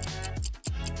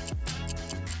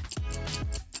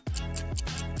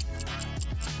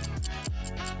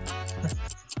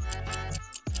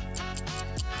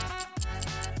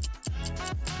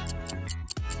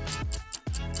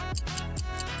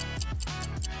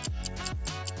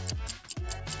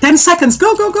 10 seconds.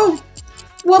 Go, go, go.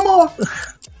 One more.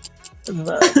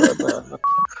 no,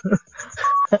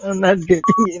 I'm not getting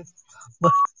it.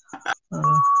 But,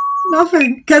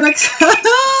 Nothing.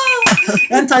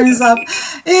 And time is up.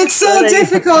 It's so sorry,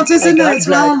 difficult, I isn't got it?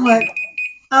 black.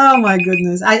 Oh my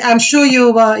goodness. I'm sure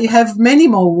you have many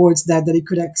more words there that you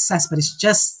could access, but it's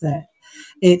just that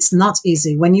it's not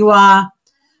easy. When you are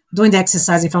doing the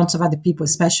exercise in front of other people,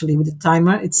 especially with the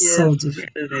timer, it's Yes, so difficult.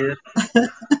 it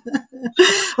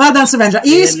Well done, Surendra.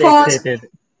 You is. Really scored excited.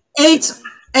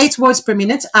 eight words per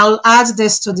minute. I'll add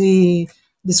this to the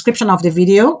description of the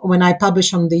video when I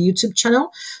publish on the YouTube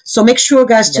channel. So make sure,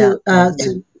 guys, Yeah, thank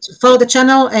you. to follow the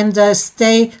channel and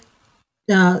stay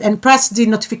and press the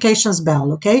notifications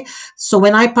bell. Okay. So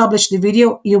when I publish the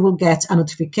video, you will get a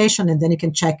notification, and then you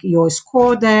can check your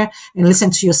score there and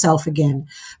listen to yourself again.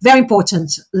 Very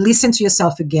important. Listen to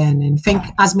yourself again and think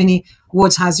as many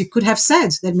words as you could have said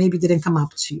that maybe didn't come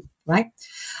up to you. Right.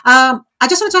 I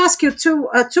just want to ask you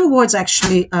two words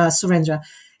actually, Surendra.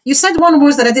 You said one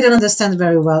word that I didn't understand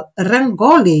very well.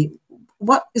 Rangoli.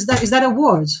 What is that? Is that a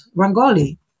word?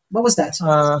 Rangoli. What was that?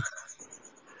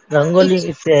 Rangoli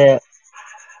is a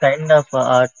kind of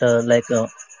art, like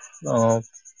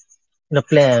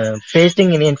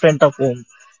pasting in front of home.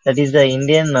 That is the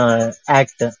Indian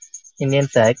act,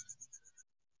 Indian's act.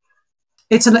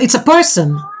 It's a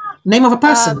person. Name of a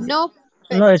person. No,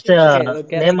 No, it's Patricia. a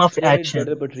Can I name of explain it action.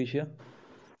 better, Patricia?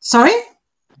 Sorry?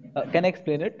 Can I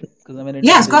explain it? Because I'm an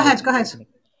Yes, go interpreter. ahead. Go ahead.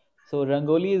 So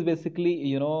Rangoli is basically,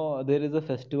 there is a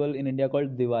festival in India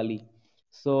called Diwali.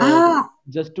 So Ah,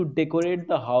 just to decorate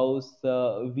the house,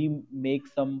 we make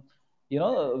some,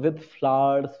 with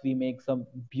flowers, we make some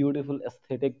beautiful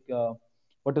aesthetic,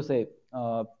 what to say,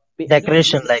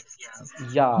 Decoration, like,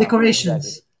 yeah, exactly.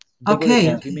 decorations. Okay.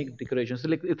 yeah. Decorations. We make decorations. So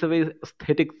like it's a very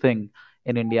aesthetic thing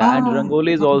in India. And Oh,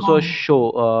 Rangoli is also a oh.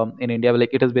 show in India. Like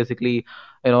it is basically,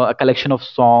 a collection of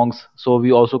songs. So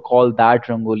we also call that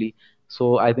Rangoli.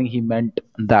 So I think he meant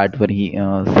that when he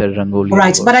said Rangoli as a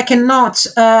Right, but word.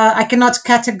 I cannot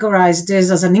categorize this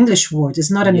as an English word.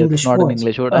 It's not an Yes, it's English not an word.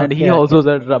 English word. And he Okay, okay. also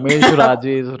said Ramesh,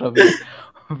 Rajesh, Ravi,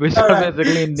 which All are right.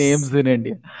 basically names in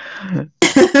India.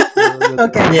 So that's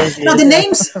Okay. Yes, Now yes. the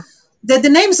names, the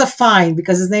names are fine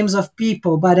because it's names of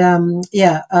people, but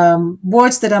yeah,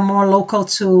 words that are more local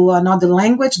to another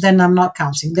language, then I'm not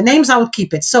counting. The names I will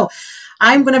keep it. So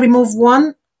I'm going to remove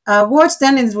one words,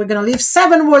 then and we're going to leave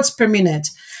 7 words per minute.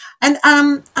 And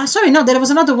sorry, no, there was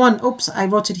another one. Oops, I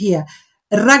wrote it here.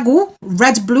 Ragu,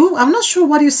 red blue. I'm not sure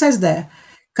what you says there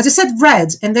because you said red,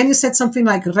 and then you said something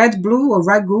like red blue or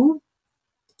ragu.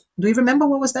 Do you remember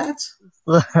what was that?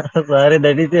 Sorry,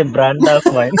 that is a brand of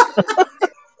wine.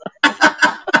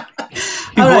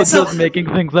 he All right, was so just making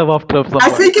things up after some I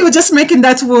point. think you were just making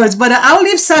that words, but I'll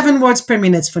leave 7 words per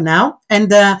minute for now.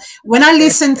 And when I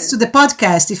listen to the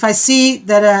podcast, if I see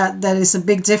that there is a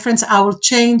big difference, I will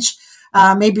change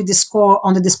maybe the score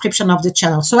on the description of the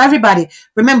channel. So everybody,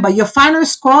 remember, your final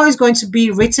score is going to be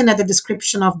written at the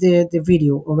description of the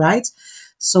video, all right?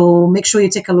 So make sure you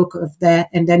take a look at that.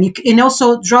 And then you can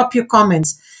also drop your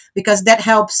comments because that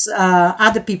helps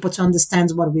other people to understand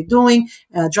what we're doing.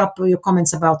 Drop your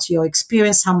comments about your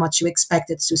experience, how much you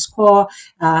expected to score,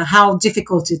 how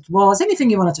difficult it was, anything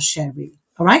you wanted to share, really.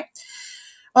 All right?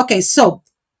 Okay, so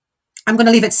I'm going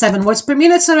to leave it 7 words per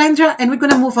minute, Surendra, and we're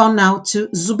going to move on now to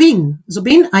Zubin.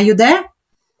 Zubin, are you there?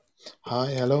 Hi,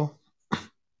 hello.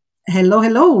 Hello,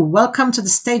 hello. Welcome to the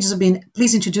stage, Zubin.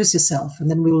 Please introduce yourself, and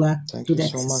then we'll Thank do you the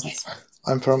so much. exercise.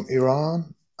 I'm from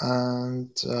Iran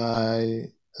and I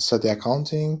study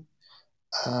accounting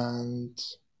and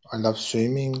I love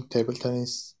swimming, table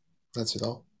tennis. That's it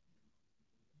all.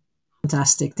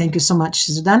 Fantastic. Thank you so much,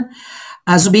 Zubin,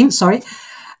 sorry.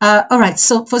 All right.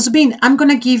 So for Zubin, I'm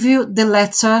going to give you the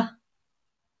letter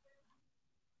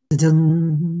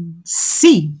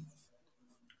C.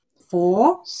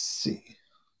 For C.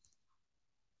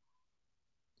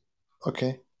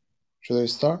 Okay. Should I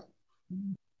start?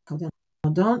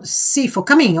 Hold on. C for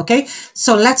coming. Okay.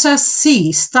 So letter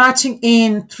C, starting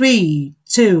in 3,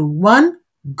 2, 1,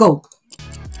 go.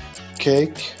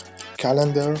 Cake,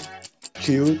 calendar,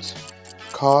 cute,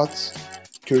 cat,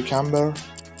 cucumber,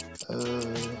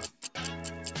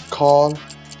 call,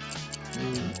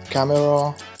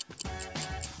 camera,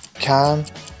 can,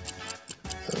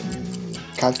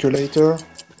 calculator,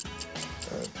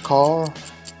 car,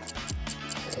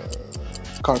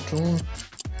 cartoon,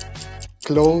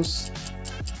 clothes,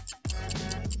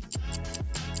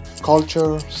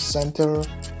 culture, center,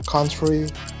 country,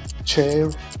 chair,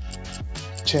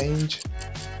 change,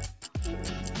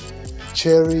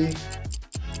 cherry,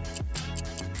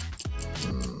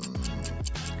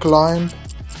 climb,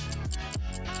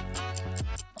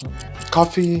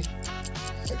 coffee,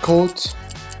 coat,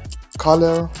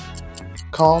 color,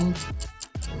 comb,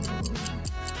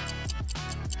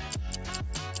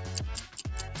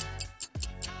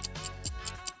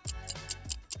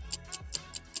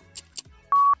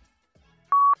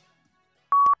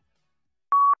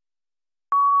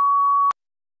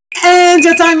 And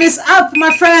your time is up,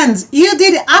 my friends. You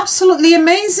did absolutely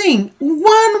amazing.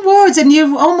 1 word, and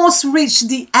you've almost reached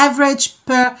the average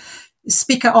per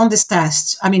speaker on this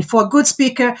test. I mean, for a good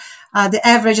speaker, the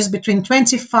average is between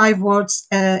 25 words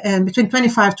and between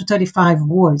 25 to 35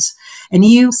 words. And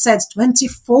you said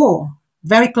 24,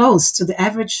 very close to the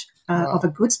average of a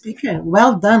good speaker.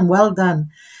 Well done, well done.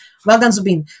 Well done,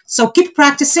 Zubin. So keep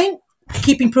practicing,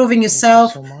 keep improving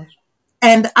yourself. Thank you so much.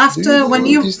 And after when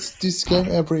you this game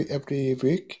every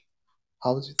week,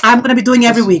 how is it? I'm going to be doing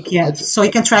every week, yeah, so you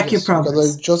can track your progress.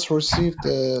 Because I just received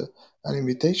an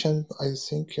invitation. I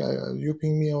think you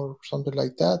ping me or something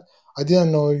like that. I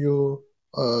didn't know you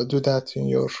do that in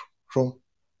your room.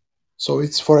 So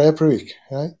it's for every week,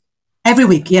 right? Every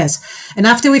week, yes. And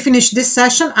after we finish this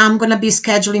session, I'm going to be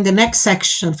scheduling the next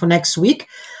section for next week.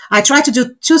 I try to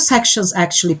do 2 sections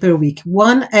actually per week.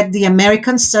 One at the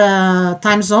American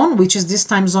time zone, which is this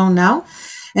time zone now.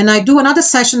 And I do another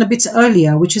session a bit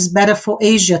earlier, which is better for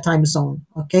Asia time zone,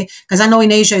 okay? Because I know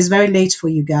in Asia it's very late for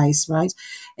you guys, right?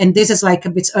 And this is like a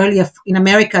bit earlier. In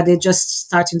America, they're just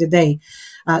starting the day.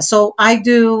 So I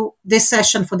do this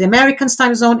session for the American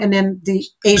time zone and then the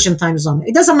Asian time zone.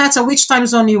 It doesn't matter which time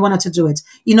zone you wanted to do it.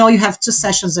 You know, you have 2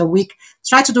 sessions a week.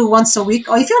 Try to do once a week.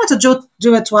 Or if you wanted to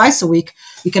do it twice a week,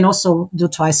 you can also do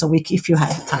twice a week if you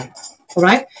have time. All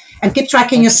right? And keep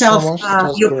tracking yourself,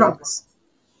 your progress.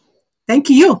 Thank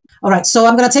you. All right. So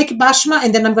I'm going to take Bashma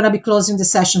and then I'm going to be closing the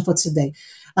session for today.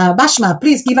 Bashma,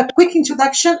 please give a quick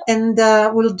introduction and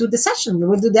we'll do the session.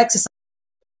 We'll do the exercise.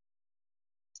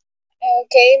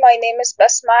 Okay, my name is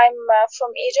Basma. I'm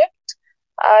from Egypt.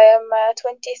 I am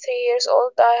 23 years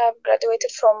old. I have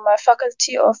graduated from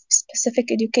Faculty of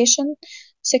Specific Education,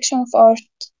 Section of Art.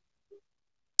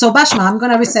 So Bashma, I'm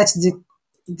going to reset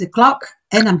the clock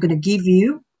and I'm going to give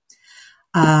you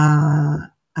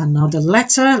another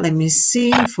letter. Let me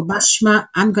see. For Bashma,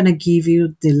 I'm going to give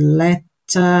you the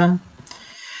letter.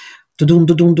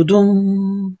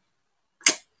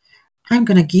 I'm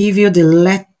going to give you the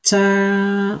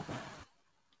letter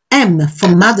M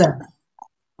for mother.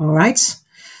 All right.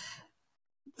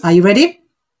 Are you ready?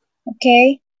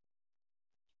 Okay.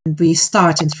 And we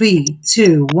start in 3,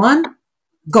 2, 1,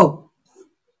 go.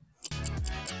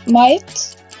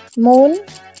 Might, moon,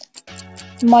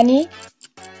 money,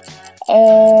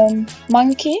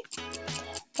 monkey,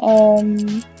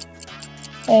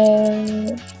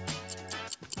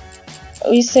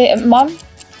 we say mom,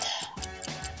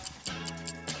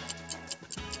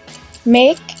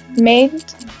 make, made,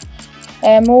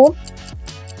 move,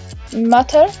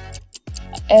 matter,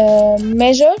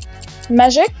 measure,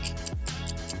 magic,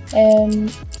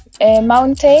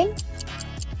 mountain,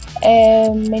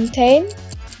 maintain,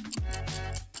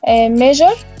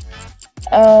 measure,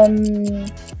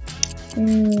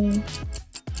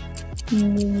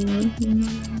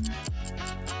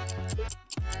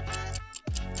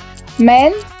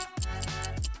 man,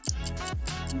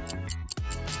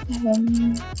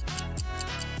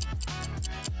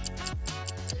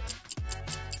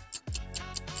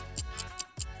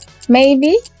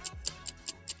 maybe,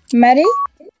 marry,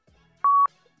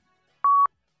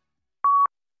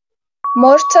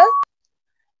 Mortal.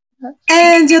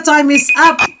 And your time is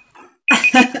up.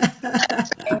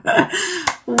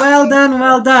 Well done,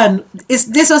 well done.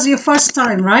 This was your first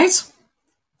time, right?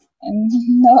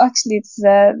 No, actually, it's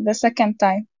the second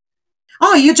time.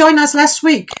 Oh, you joined us last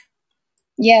week.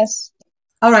 Yes.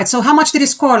 All right. So how much did you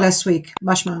score last week,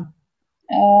 Bashma?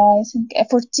 I think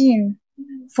 14.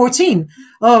 14.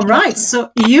 All right.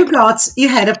 So you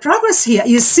had a progress here.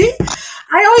 You see,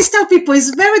 I always tell people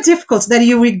it's very difficult that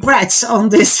you regret on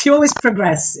this. You always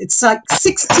progress. It's like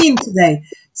 16 today,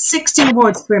 16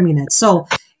 words per minute. So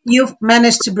you've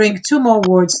managed to bring 2 more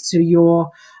words to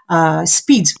your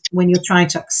speed when you're trying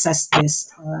to access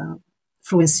this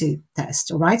fluency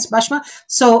test. All right, Bashma.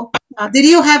 So did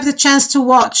you have the chance to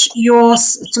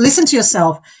listen to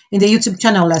yourself in the YouTube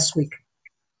channel last week?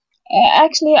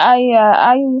 Actually,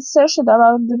 I searched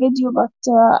about the video, but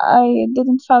I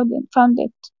didn't found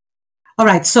it. All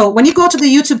right. So when you go to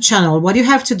the YouTube channel, what you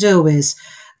have to do is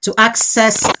to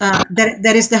access.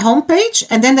 There is the homepage,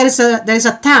 and then there is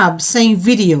a tab saying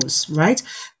videos. Right.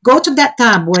 Go to that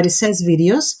tab where it says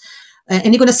videos,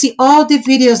 and you're going to see all the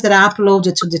videos that are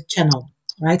uploaded to the channel.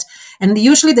 Right. And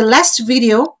usually the last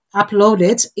video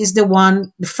uploaded is the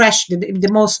one, the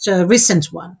most recent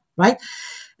one. Right.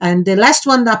 And the last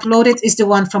one uploaded is the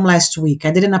one from last week.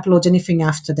 I didn't upload anything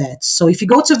after that. So if you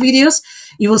go to videos,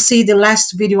 you will see the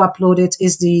last video uploaded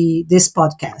is this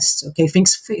podcast. Okay,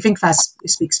 Think Fast,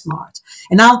 Speak Smart.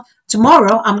 And now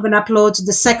tomorrow I'm going to upload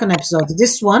the second episode,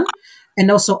 this one, and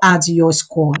also add your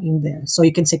score in there, so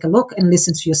you can take a look and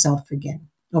listen to yourself again.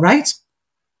 All right.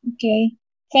 Okay.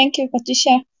 Thank you,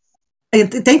 Patricia.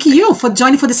 Thank you for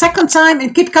joining for the second time,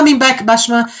 and keep coming back,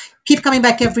 Bashma. Keep coming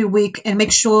back every week, and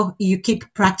make sure you keep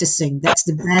practicing. That's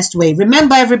the best way.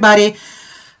 Remember, everybody,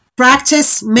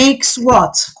 practice makes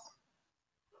what?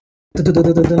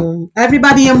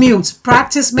 Everybody on mute.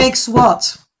 Practice makes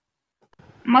what?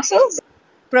 Muscles?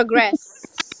 Progress.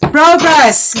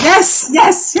 Progress. Yes.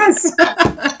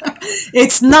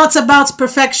 It's not about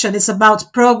perfection. It's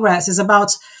about progress. It's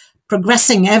about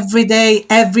progressing every day,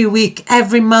 every week,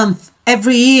 every month,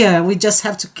 every year. We just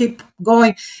have to keep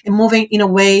going and moving in a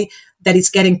way that it's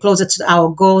getting closer to our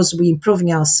goals. We're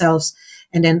improving ourselves.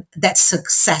 And then that's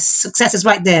success. Success is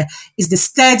right there. Is the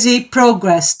steady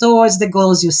progress towards the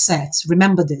goals you set.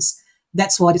 Remember this.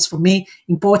 That's what it's for me.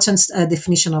 Important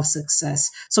definition of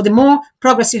success. So the more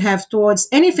progress you have towards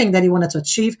anything that you wanted to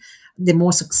achieve, the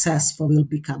more successful you'll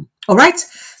become. All right.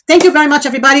 Thank you very much,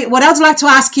 everybody. What else I'd like to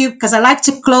ask you, because I like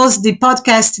to close the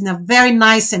podcast in a very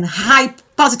nice and high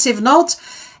positive note.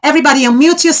 Everybody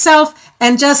unmute yourself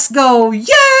and just go,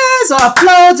 yes, or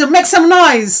applaud or make some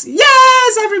noise.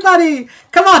 Yes, everybody.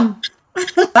 Come on.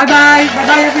 Bye-bye.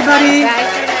 Bye-bye, everybody. Bye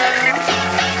for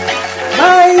now.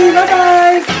 Bye.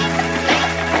 Bye-bye.